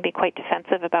 Sometimes they can be quite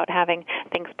defensive about having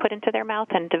things put into their mouth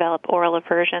and develop oral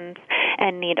aversions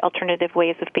and need alternative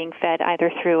ways of being fed,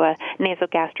 either through a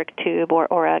nasogastric tube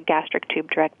or a gastric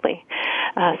tube directly.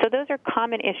 So those are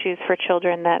common issues for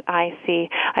children that I see.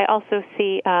 I also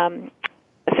see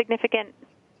significant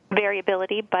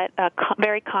variability, but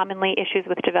very commonly issues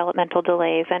with developmental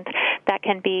delays, and that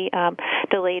can be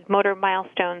delayed motor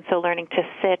milestones, so learning to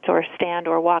sit or stand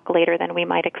or walk later than we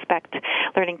might expect,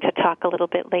 learning to talk a little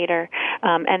bit later,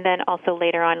 and then also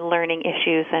later on learning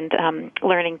issues and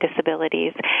learning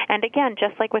disabilities. And again,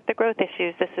 just like with the growth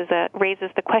issues, this is raises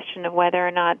the question of whether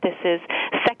or not this is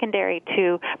secondary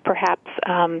to perhaps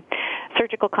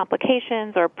surgical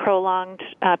complications or prolonged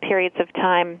periods of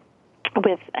time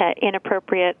with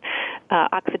inappropriate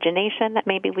oxygenation that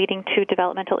may be leading to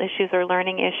developmental issues or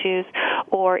learning issues,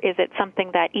 or is it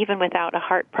something that even without a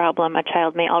heart problem, a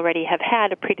child may already have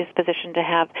had a predisposition to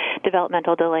have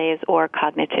developmental delays or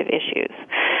cognitive issues?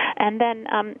 And then,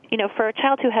 for a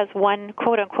child who has one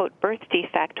quote-unquote birth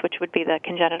defect, which would be the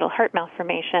congenital heart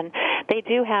malformation, they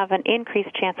do have an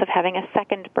increased chance of having a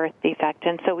second birth defect.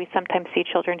 And so we sometimes see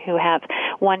children who have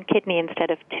one kidney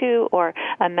instead of two, or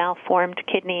a malformed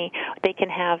kidney. They can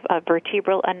have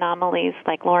vertebral anomalies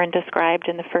like Lauren described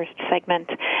in the first segment.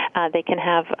 They can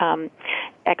have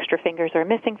extra fingers or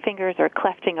missing fingers, or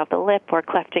clefting of the lip or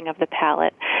clefting of the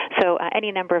palate. So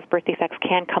any number of birth defects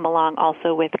can come along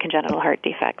also with congenital heart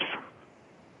defects.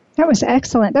 That was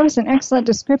excellent. That was an excellent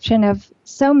description of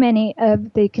so many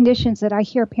of the conditions that I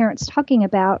hear parents talking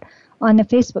about on the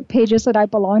Facebook pages that I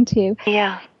belong to.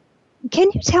 Yeah. Can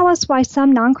you tell us why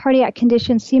some non-cardiac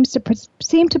conditions seem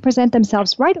to present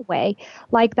themselves right away,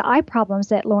 like the eye problems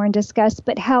that Lauren discussed,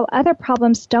 but how other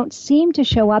problems don't seem to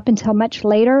show up until much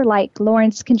later, like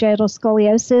Lauren's congenital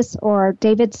scoliosis or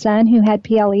David's son who had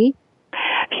PLE?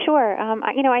 Sure.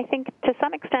 I think to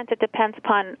some extent it depends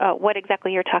upon what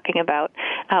exactly you're talking about,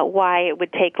 why it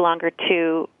would take longer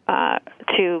to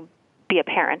be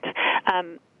apparent.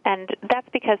 And that's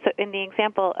because in the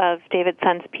example of David's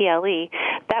son's PLE,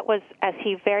 that was, as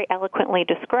he very eloquently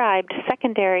described,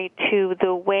 secondary to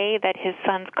the way that his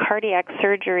son's cardiac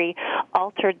surgery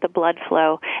altered the blood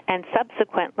flow and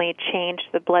subsequently changed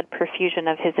the blood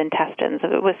perfusion of his intestines.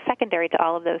 It was secondary to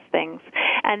all of those things.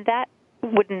 And that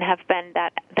wouldn't have been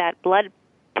that blood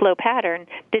flow pattern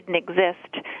didn't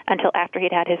exist until after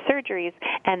he'd had his surgeries,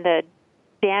 and the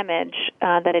damage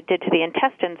that it did to the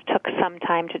intestines took some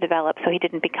time to develop, so he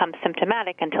didn't become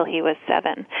symptomatic until he was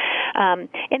 7.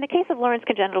 In the case of Lauren's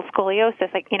congenital scoliosis,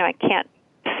 I can't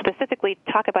specifically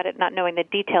talk about it not knowing the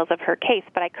details of her case,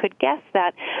 but I could guess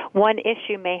that one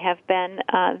issue may have been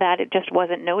that it just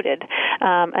wasn't noted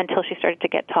until she started to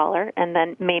get taller, and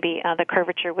then maybe the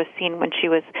curvature was seen when she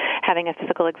was having a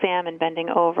physical exam and bending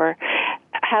over.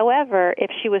 However,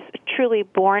 if she was truly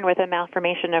born with a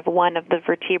malformation of one of the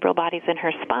vertebral bodies in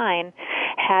her spine,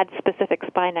 had specific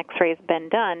spine x-rays been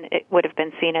done, it would have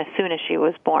been seen as soon as she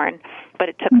was born. But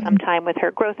it took some time with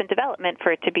her growth and development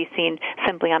for it to be seen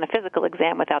simply on a physical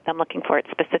exam without them looking for it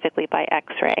specifically by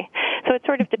x-ray. So it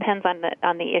sort of depends on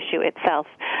the issue itself.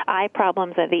 Eye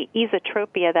problems, the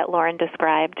esotropia that Lauren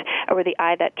described, or the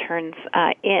eye that turns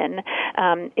in,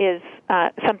 is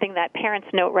something that parents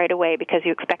note right away because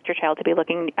you expect your child to be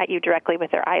looking at you directly with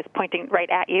their eyes pointing right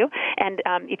at you. And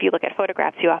if you look at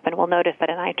photographs, you often will notice that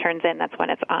an eye turns in. That's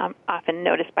when it's often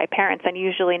noticed by parents, and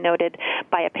usually noted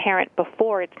by a parent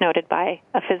before it's noted by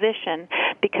a physician,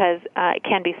 because it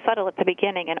can be subtle at the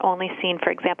beginning and only seen, for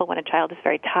example, when a child is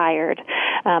very tired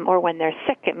or when they're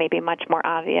sick. It may be much more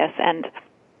obvious. And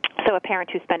so a parent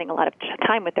who's spending a lot of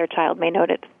time with their child may note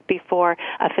it before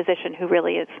a physician who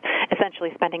really is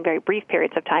essentially spending very brief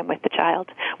periods of time with the child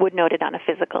would note it on a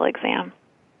physical exam.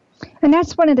 And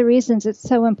that's one of the reasons it's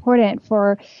so important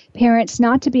for parents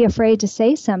not to be afraid to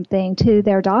say something to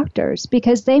their doctors,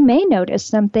 because they may notice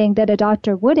something that a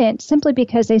doctor wouldn't simply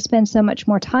because they spend so much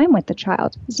more time with the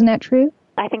child. Isn't that true?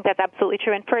 I think that's absolutely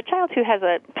true. And for a child who has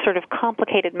a sort of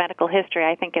complicated medical history,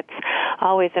 I think it's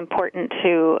always important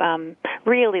to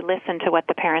really listen to what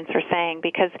the parents are saying,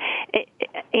 because,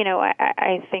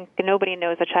 I think nobody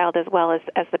knows a child as well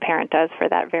as the parent does for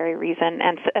that very reason,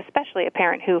 and especially a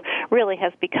parent who really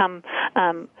has become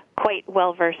quite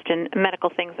well-versed in medical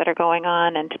things that are going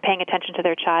on and paying attention to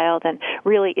their child and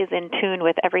really is in tune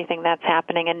with everything that's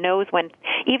happening and knows when,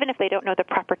 even if they don't know the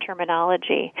proper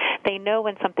terminology, they know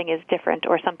when something is different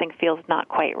or something feels not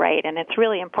quite right. And it's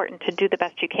really important to do the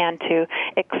best you can to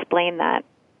explain that.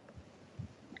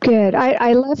 Good.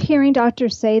 I love hearing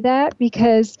doctors say that,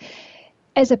 because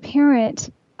as a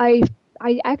parent, I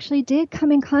actually did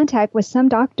come in contact with some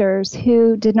doctors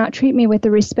who did not treat me with the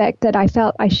respect that I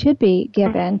felt I should be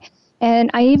given.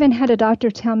 And I even had a doctor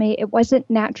tell me it wasn't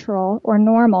natural or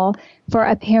normal for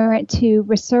a parent to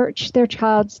research their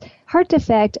child's heart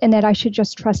defect and that I should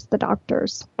just trust the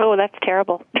doctors. Oh, that's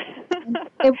terrible.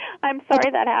 I'm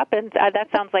sorry that happened. That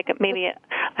sounds like maybe,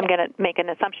 I'm going to make an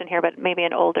assumption here, but maybe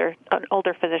an older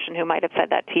physician who might have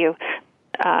said that to you.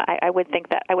 I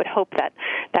would hope that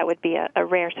would be a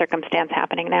rare circumstance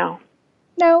happening now.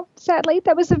 No, sadly,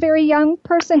 that was a very young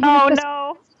person.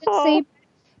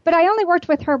 But I only worked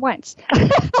with her once.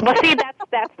 Well, see,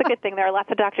 that's the good thing. There are lots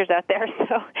of doctors out there.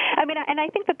 So, I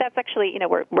think that's actually,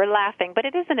 we're laughing, but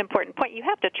it is an important point. You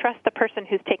have to trust the person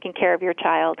who's taking care of your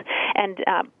child, and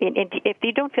if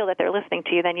you don't feel that they're listening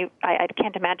to you, then I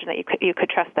can't imagine that you could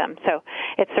trust them. So,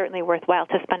 it's certainly worthwhile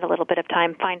to spend a little bit of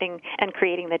time finding and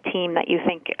creating the team that you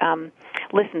think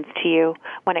listens to you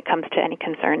when it comes to any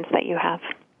concerns that you have.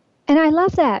 And I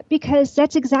love that, because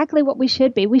that's exactly what we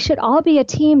should be. We should all be a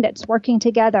team that's working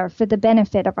together for the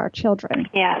benefit of our children.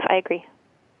 Yes, I agree.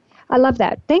 I love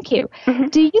that. Thank you. Mm-hmm.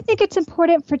 Do you think it's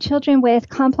important for children with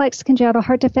complex congenital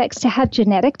heart defects to have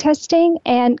genetic testing?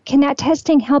 And can that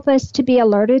testing help us to be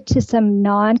alerted to some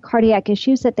non-cardiac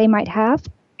issues that they might have?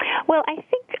 Well, I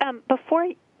think before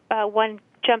one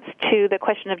jumps to the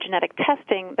question of genetic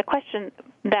testing, the question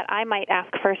that I might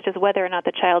ask first is whether or not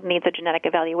the child needs a genetic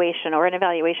evaluation or an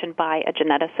evaluation by a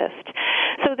geneticist.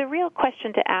 So the real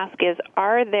question to ask is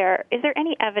there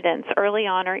any evidence early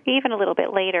on or even a little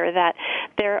bit later that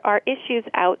there are issues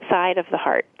outside of the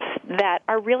heart that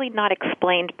are really not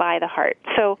explained by the heart?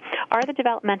 So are the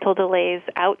developmental delays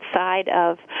outside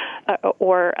of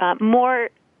or more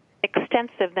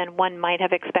extensive than one might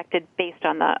have expected based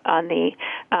on the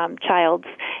child's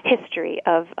history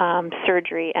of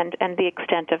surgery and the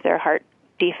extent of their heart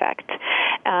defect?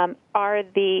 Are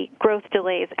the growth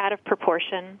delays out of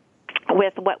proportion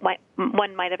with what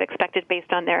one might have expected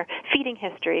based on their feeding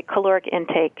history, caloric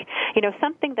intake,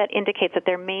 something that indicates that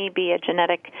there may be a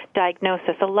genetic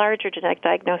diagnosis, a larger genetic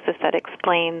diagnosis that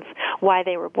explains why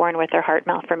they were born with their heart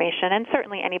malformation. And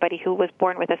certainly anybody who was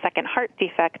born with a second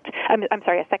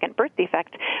a second birth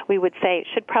defect, we would say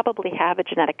should probably have a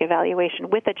genetic evaluation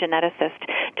with a geneticist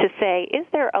to say, is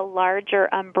there a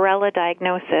larger umbrella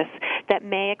diagnosis that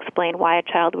may explain why a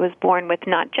child was born with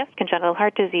not just congenital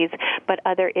heart disease, but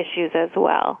other issues as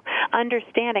well?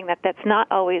 Understanding that that's not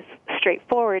always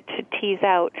straightforward to tease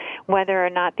out whether or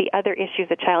not the other issues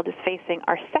a child is facing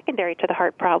are secondary to the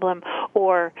heart problem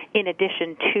or in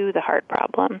addition to the heart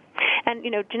problem. And,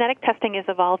 genetic testing is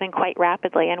evolving quite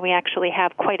rapidly, and we actually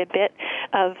have quite a bit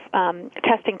of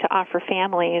testing to offer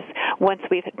families once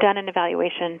we've done an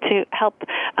evaluation to help,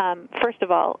 first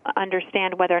of all,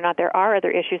 understand whether or not there are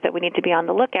other issues that we need to be on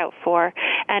the lookout for,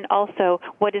 and also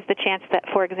what is the chance that,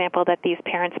 for example, that these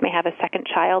parents may have a second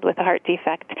child with a heart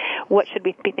defect. What should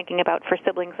we be thinking about for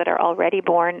siblings that are already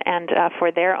born and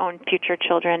for their own future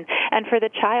children? And for the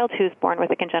child who's born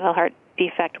with a congenital heart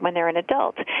defect when they're an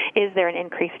adult, is there an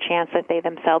increased chance that they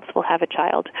themselves will have a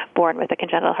child born with a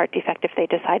congenital heart defect if they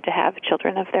decide to have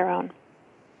children of their own?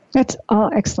 That's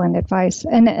all excellent advice.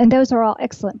 And those are all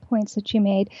excellent points that you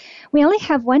made. We only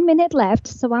have 1 minute left,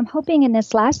 so I'm hoping in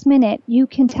this last minute you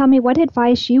can tell me what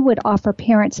advice you would offer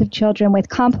parents of children with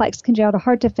complex congenital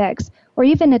heart defects or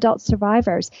even adult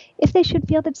survivors if they should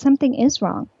feel that something is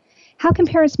wrong. How can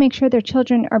parents make sure their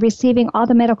children are receiving all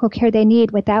the medical care they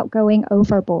need without going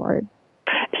overboard?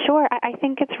 Sure. I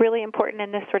think it's really important,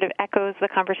 and this sort of echoes the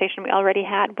conversation we already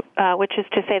had, which is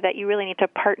to say that you really need to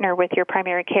partner with your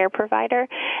primary care provider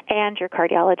and your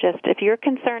cardiologist. If you're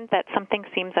concerned that something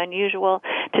seems unusual,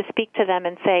 to speak to them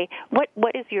and say,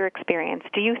 what is your experience?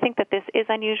 Do you think that this is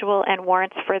unusual and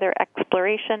warrants further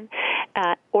exploration?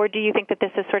 Or Or do you think that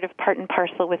this is sort of part and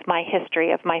parcel with my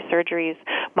history of my surgeries,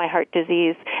 my heart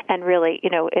disease, and really,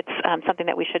 it's something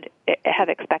that we should have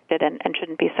expected and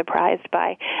shouldn't be surprised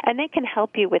by? And they can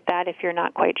help you with that if you're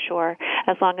not quite sure,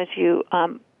 as long as you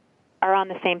are on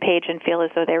the same page and feel as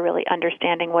though they're really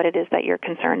understanding what it is that you're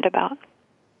concerned about.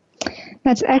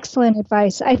 That's excellent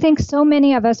advice. I think so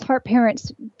many of us heart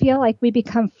parents feel like we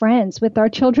become friends with our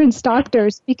children's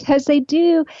doctors because they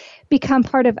do become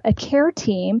part of a care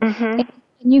team. Mm-hmm.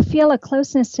 And you feel a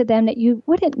closeness to them that you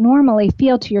wouldn't normally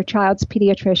feel to your child's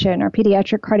pediatrician or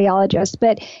pediatric cardiologist.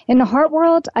 But in the heart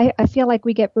world, I feel like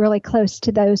we get really close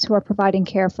to those who are providing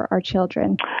care for our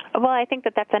children. Well, I think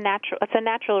that's a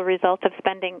natural result of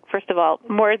spending, first of all,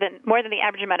 more than the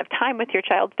average amount of time with your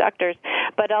child's doctors,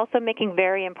 but also making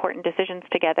very important decisions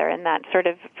together. And that sort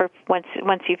of, once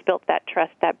you've built that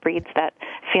trust, that breeds that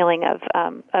feeling of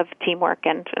teamwork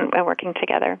and working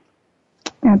together.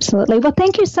 Absolutely. Well,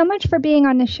 thank you so much for being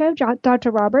on the show, Dr.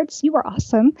 Roberts. You were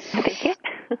awesome. Thank you.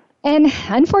 And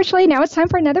unfortunately, now it's time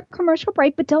for another commercial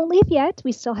break, but don't leave yet.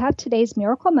 We still have today's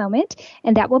miracle moment,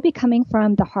 and that will be coming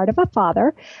from the heart of a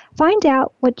father. Find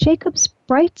out what Jacob's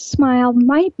bright smile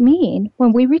might mean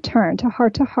when we return to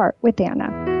Heart with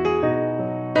Anna.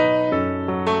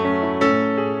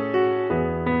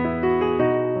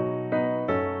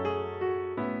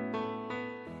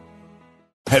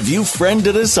 Have you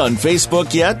friended us on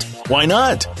Facebook yet? Why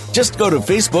not? Just go to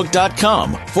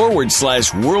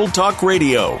facebook.com/World Talk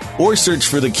Radio or search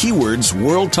for the keywords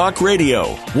World Talk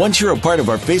Radio. Once you're a part of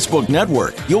our Facebook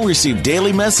network, you'll receive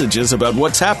daily messages about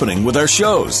what's happening with our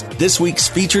shows, this week's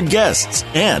featured guests,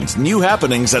 and new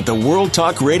happenings at the World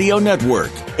Talk Radio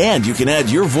Network. And you can add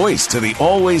your voice to the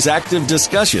always active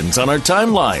discussions on our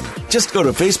timeline. Just go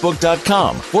to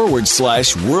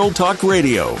facebook.com/World Talk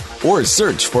Radio or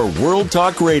search for World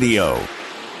Talk Radio.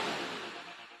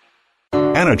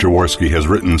 Anna Jaworski has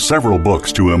written several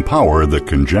books to empower the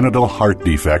congenital heart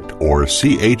defect, or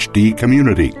CHD,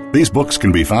 community. These books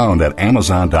can be found at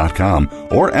Amazon.com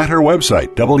or at her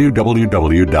website,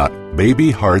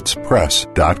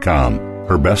 www.babyheartspress.com.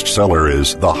 Her bestseller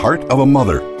is The Heart of a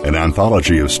Mother, an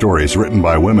anthology of stories written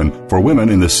by women for women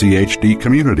in the CHD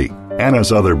community.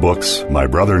 Anna's other books, My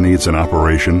Brother Needs an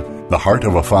Operation, The Heart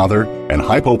of a Father, and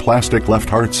Hypoplastic Left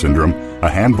Heart Syndrome, a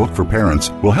handbook for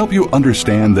parents, will help you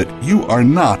understand that you are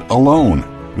not alone.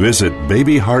 Visit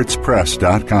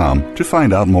babyheartspress.com to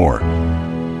find out more.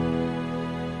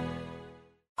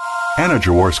 Anna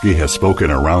Jaworski has spoken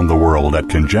around the world at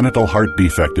congenital heart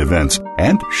defect events,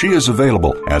 and she is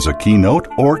available as a keynote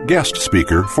or guest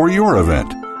speaker for your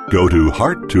event. Go to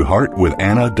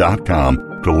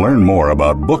hearttoheartwithanna.com to learn more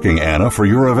about booking Anna for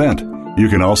your event. You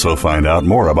can also find out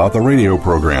more about the radio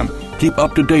program, keep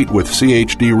up to date with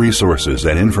CHD resources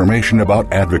and information about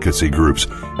advocacy groups,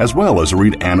 as well as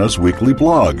read Anna's weekly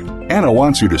blog. Anna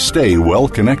wants you to stay well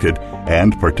connected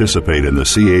and participate in the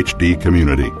CHD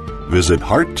community. Visit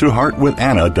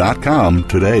hearttoheartwithanna.com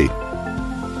today.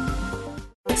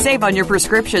 Save on your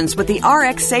prescriptions with the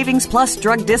RX Savings Plus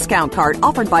drug discount card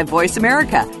offered by Voice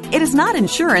America. It is not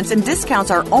insurance, and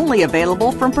discounts are only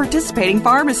available from participating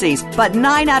pharmacies, but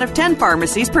 9 out of 10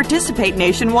 pharmacies participate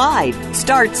nationwide.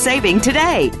 Start saving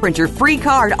today. Print your free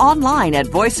card online at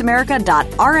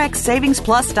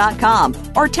voiceamerica.rxsavingsplus.com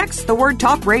or text the word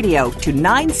Talk Radio to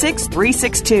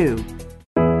 96362.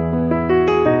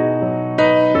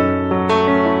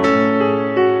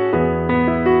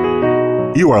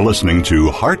 You are listening to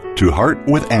Heart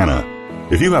with Anna.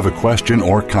 If you have a question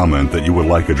or comment that you would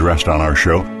like addressed on our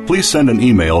show, please send an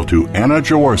email to Anna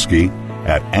Jaworski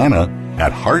at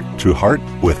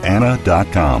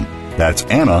anna@hearttoheartwithanna.com. That's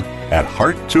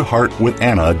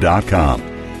Anna@hearttoheartwithanna.com.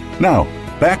 Now,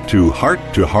 back to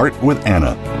Heart with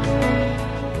Anna.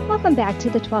 Welcome back to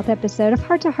the 12th episode of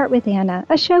Heart to Heart with Anna,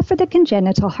 a show for the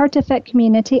congenital heart defect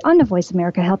community on the Voice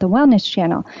America Health and Wellness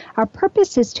channel. Our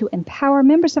purpose is to empower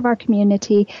members of our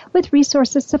community with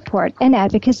resources, support, and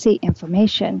advocacy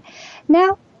information.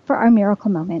 Now for our miracle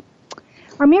moment.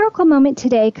 Our miracle moment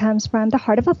today comes from the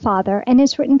heart of a father and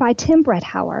is written by Tim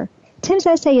Bretthauer. Tim's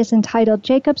essay is entitled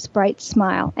Jacob's Bright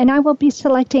Smile, and I will be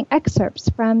selecting excerpts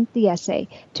from the essay.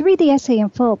 To read the essay in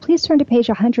full, please turn to page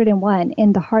 101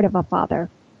 in The Heart of a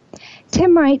Father.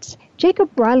 Tim writes, Jacob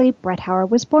Riley Bretthauer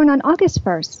was born on August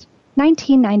 1st,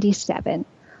 1997.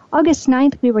 August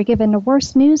 9th, we were given the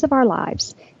worst news of our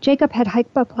lives. Jacob had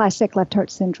hypoplastic left heart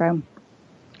syndrome.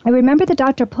 I remember the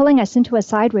doctor pulling us into a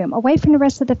side room away from the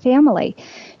rest of the family.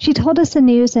 She told us the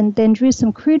news and then drew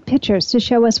some crude pictures to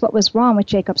show us what was wrong with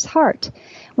Jacob's heart.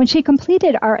 When she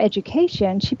completed our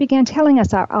education, she began telling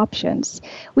us our options.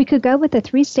 We could go with a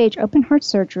 3-stage open heart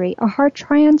surgery, a heart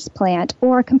transplant,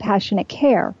 or compassionate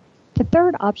care. The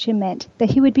third option meant that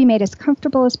he would be made as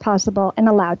comfortable as possible and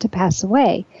allowed to pass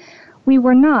away. We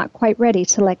were not quite ready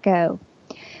to let go.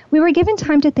 We were given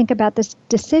time to think about this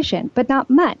decision, but not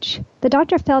much. The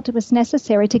doctor felt it was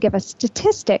necessary to give us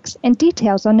statistics and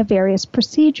details on the various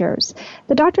procedures.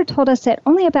 The doctor told us that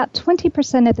only about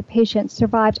 20% of the patients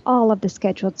survived all of the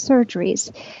scheduled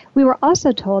surgeries. We were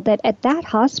also told that at that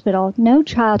hospital, no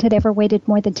child had ever waited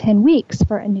more than 10 weeks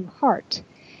for a new heart.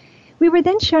 We were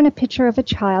then shown a picture of a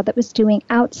child that was doing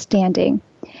outstanding.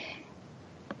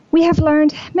 We have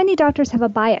learned many doctors have a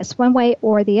bias one way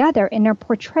or the other in their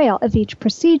portrayal of each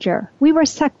procedure. We were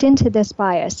sucked into this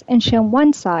bias and shown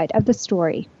one side of the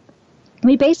story.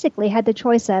 We basically had the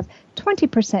choice of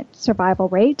 20% survival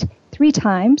rate, 3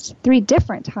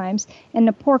 different times, and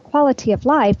a poor quality of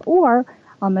life, or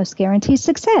almost guaranteed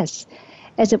success,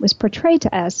 as it was portrayed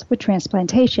to us with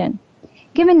transplantation.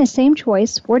 Given the same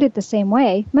choice, worded the same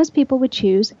way, most people would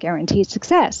choose guaranteed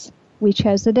success. We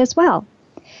chose it as well.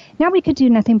 Now we could do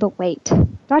nothing but wait.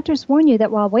 Doctors warn you that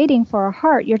while waiting for a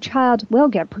heart, your child will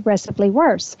get progressively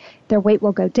worse. Their weight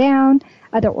will go down,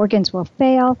 other organs will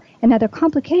fail, and other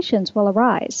complications will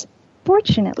arise.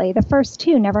 Fortunately, the first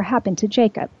 2 never happened to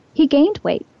Jacob. He gained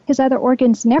weight. His other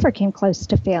organs never came close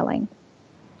to failing.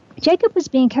 Jacob was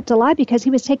being kept alive because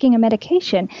he was taking a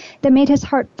medication that made his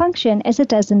heart function as it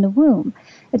does in the womb.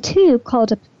 A tube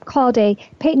called a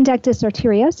patent ductus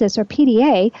arteriosus, or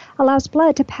PDA, allows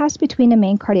blood to pass between the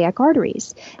main cardiac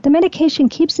arteries. The medication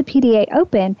keeps the PDA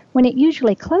open when it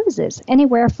usually closes,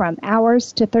 anywhere from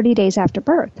hours to 30 days after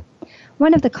birth.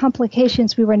 One of the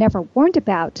complications we were never warned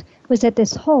about was that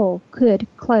this hole could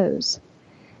close.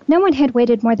 No one had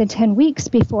waited more than 10 weeks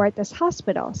before at this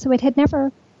hospital, so it had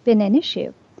never been an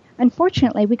issue.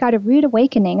 Unfortunately, we got a rude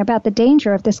awakening about the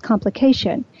danger of this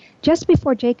complication. Just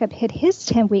before Jacob hit his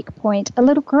 10-week point, a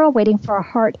little girl waiting for a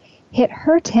heart hit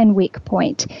her 10-week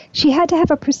point. She had to have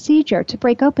a procedure to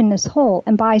break open this hole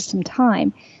and buy some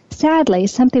time. Sadly,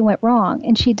 something went wrong,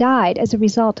 and she died as a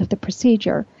result of the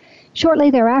procedure. Shortly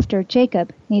thereafter,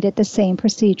 Jacob needed the same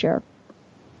procedure.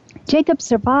 Jacob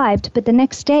survived, but the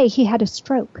next day he had a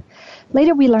stroke.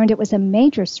 Later we learned it was a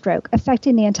major stroke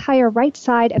affecting the entire right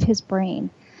side of his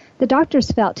brain. The doctors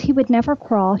felt he would never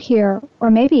crawl, hear, or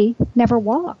maybe never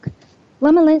walk.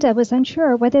 Loma Linda was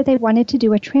unsure whether they wanted to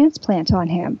do a transplant on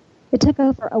him. It took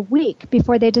over a week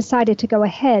before they decided to go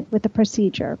ahead with the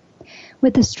procedure.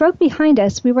 With the stroke behind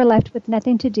us, we were left with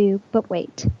nothing to do but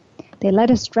wait. They let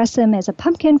us dress him as a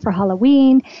pumpkin for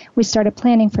Halloween. We started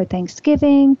planning for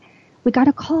Thanksgiving. We got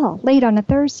a call late on a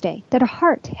Thursday that a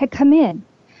heart had come in.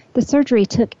 The surgery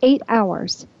took 8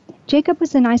 hours. Jacob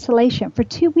was in isolation for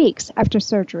 2 weeks after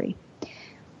surgery.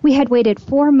 We had waited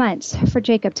 4 months for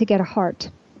Jacob to get a heart.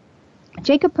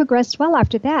 Jacob progressed well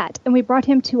after that, and we brought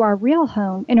him to our real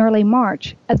home in early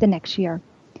March of the next year.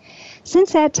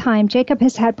 Since that time, Jacob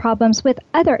has had problems with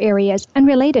other areas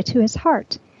unrelated to his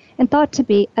heart and thought to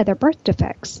be other birth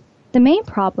defects. The main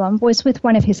problem was with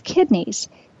one of his kidneys.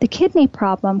 The kidney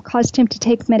problem caused him to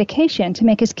take medication to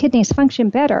make his kidneys function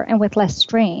better and with less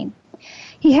strain.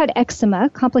 He had eczema,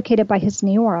 complicated by his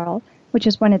Neoral, which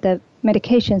is one of the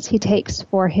medications he takes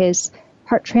for his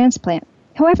heart transplant.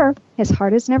 However, his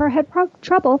heart has never had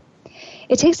trouble.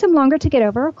 It takes him longer to get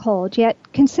over a cold, yet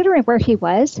considering where he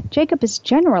was, Jacob is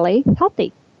generally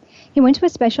healthy. He went to a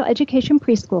special education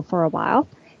preschool for a while.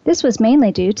 This was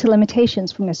mainly due to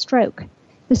limitations from the stroke.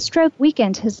 The stroke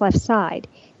weakened his left side.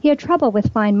 He had trouble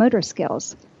with fine motor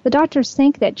skills. The doctors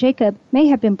think that Jacob may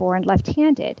have been born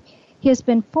left-handed. He has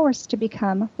been forced to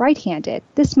become right-handed.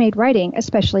 This made writing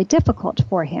especially difficult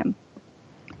for him.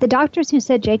 The doctors who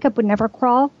said Jacob would never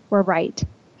crawl were right.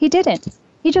 He didn't.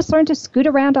 He just learned to scoot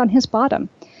around on his bottom.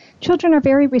 Children are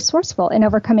very resourceful in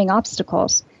overcoming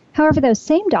obstacles. However, those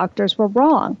same doctors were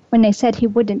wrong when they said he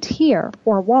wouldn't hear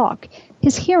or walk.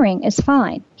 His hearing is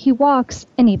fine. He walks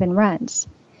and even runs.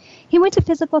 He went to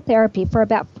physical therapy for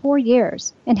about 4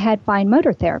 years and had fine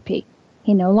motor therapy.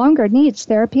 He no longer needs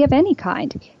therapy of any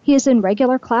kind. He is in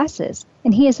regular classes,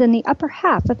 and he is in the upper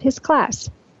half of his class.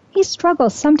 He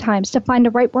struggles sometimes to find the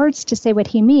right words to say what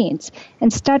he means,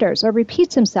 and stutters or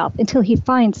repeats himself until he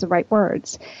finds the right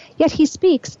words. Yet he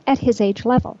speaks at his age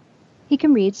level. He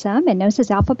can read some and knows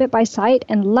his alphabet by sight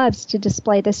and loves to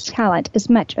display this talent as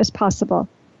much as possible.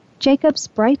 Jacob's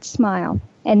bright smile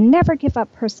and never give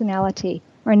up personality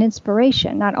are an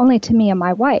inspiration not only to me and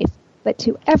my wife, but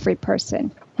to every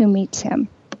person who meets him.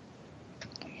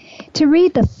 To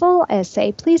read the full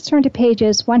essay, please turn to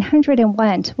pages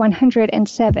 101 to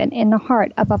 107 in The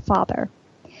Heart of a Father.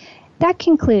 That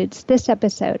concludes this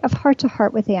episode of Heart to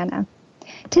Heart with Anna.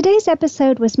 Today's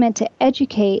episode was meant to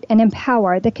educate and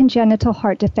empower the congenital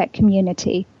heart defect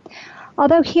community.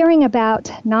 Although hearing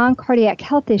about non-cardiac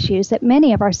health issues that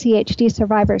many of our CHD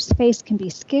survivors face can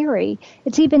be scary,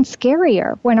 it's even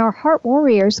scarier when our heart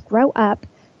warriors grow up,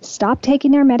 stop taking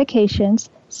their medications,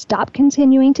 stop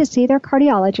continuing to see their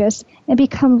cardiologists, and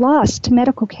become lost to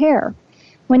medical care.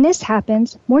 When this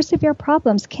happens, more severe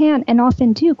problems can and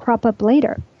often do crop up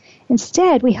later.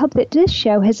 Instead, we hope that this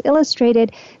show has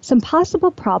illustrated some possible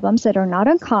problems that are not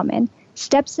uncommon,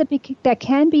 steps that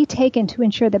can be taken to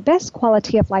ensure the best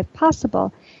quality of life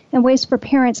possible, and ways for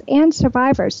parents and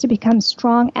survivors to become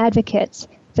strong advocates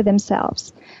for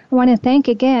themselves. I want to thank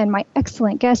again my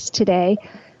excellent guests today,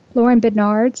 Lauren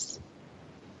Bernards,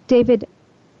 David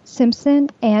Simpson,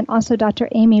 and also Dr.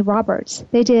 Amy Roberts.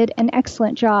 They did an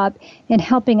excellent job in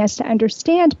helping us to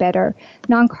understand better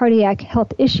non-cardiac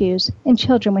health issues in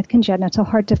children with congenital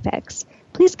heart defects.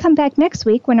 Please come back next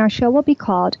week when our show will be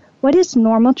called What is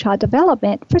Normal Child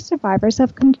Development for Survivors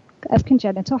of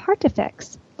Congenital Heart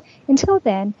Defects? Until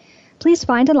then, please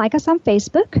find and like us on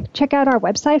Facebook. Check out our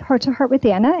website, Heart to Heart with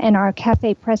Anna, and our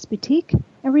Cafe Press Boutique.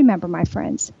 And remember, my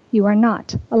friends, you are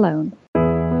not alone.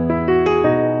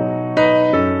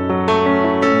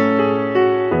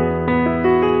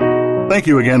 Thank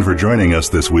you again for joining us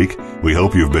this week. We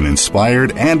hope you've been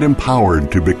inspired and empowered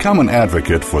to become an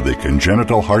advocate for the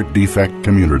congenital heart defect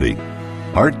community.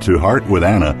 Heart to Heart with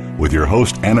Anna, with your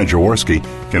host Anna Jaworski,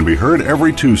 can be heard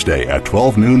every Tuesday at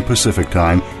 12 noon Pacific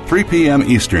Time, 3 p.m.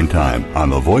 Eastern Time on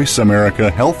the Voice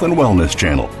America Health and Wellness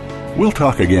Channel. We'll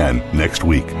talk again next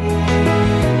week.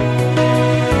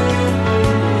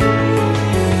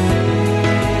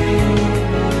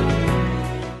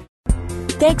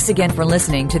 Thanks again for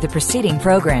listening to the preceding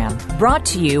program, brought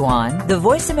to you on the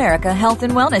Voice America Health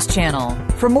and Wellness Channel.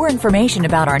 For more information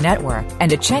about our network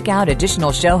and to check out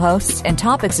additional show hosts and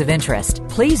topics of interest,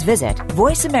 please visit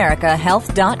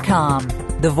voiceamericahealth.com.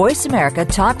 The Voice America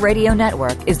Talk Radio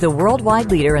Network is the worldwide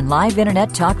leader in live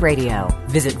Internet talk radio.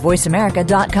 Visit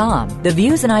voiceamerica.com. The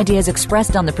views and ideas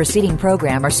expressed on the preceding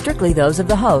program are strictly those of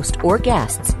the host or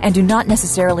guests and do not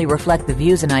necessarily reflect the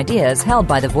views and ideas held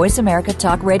by the Voice America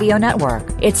Talk Radio Network,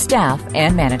 its staff,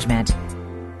 and management.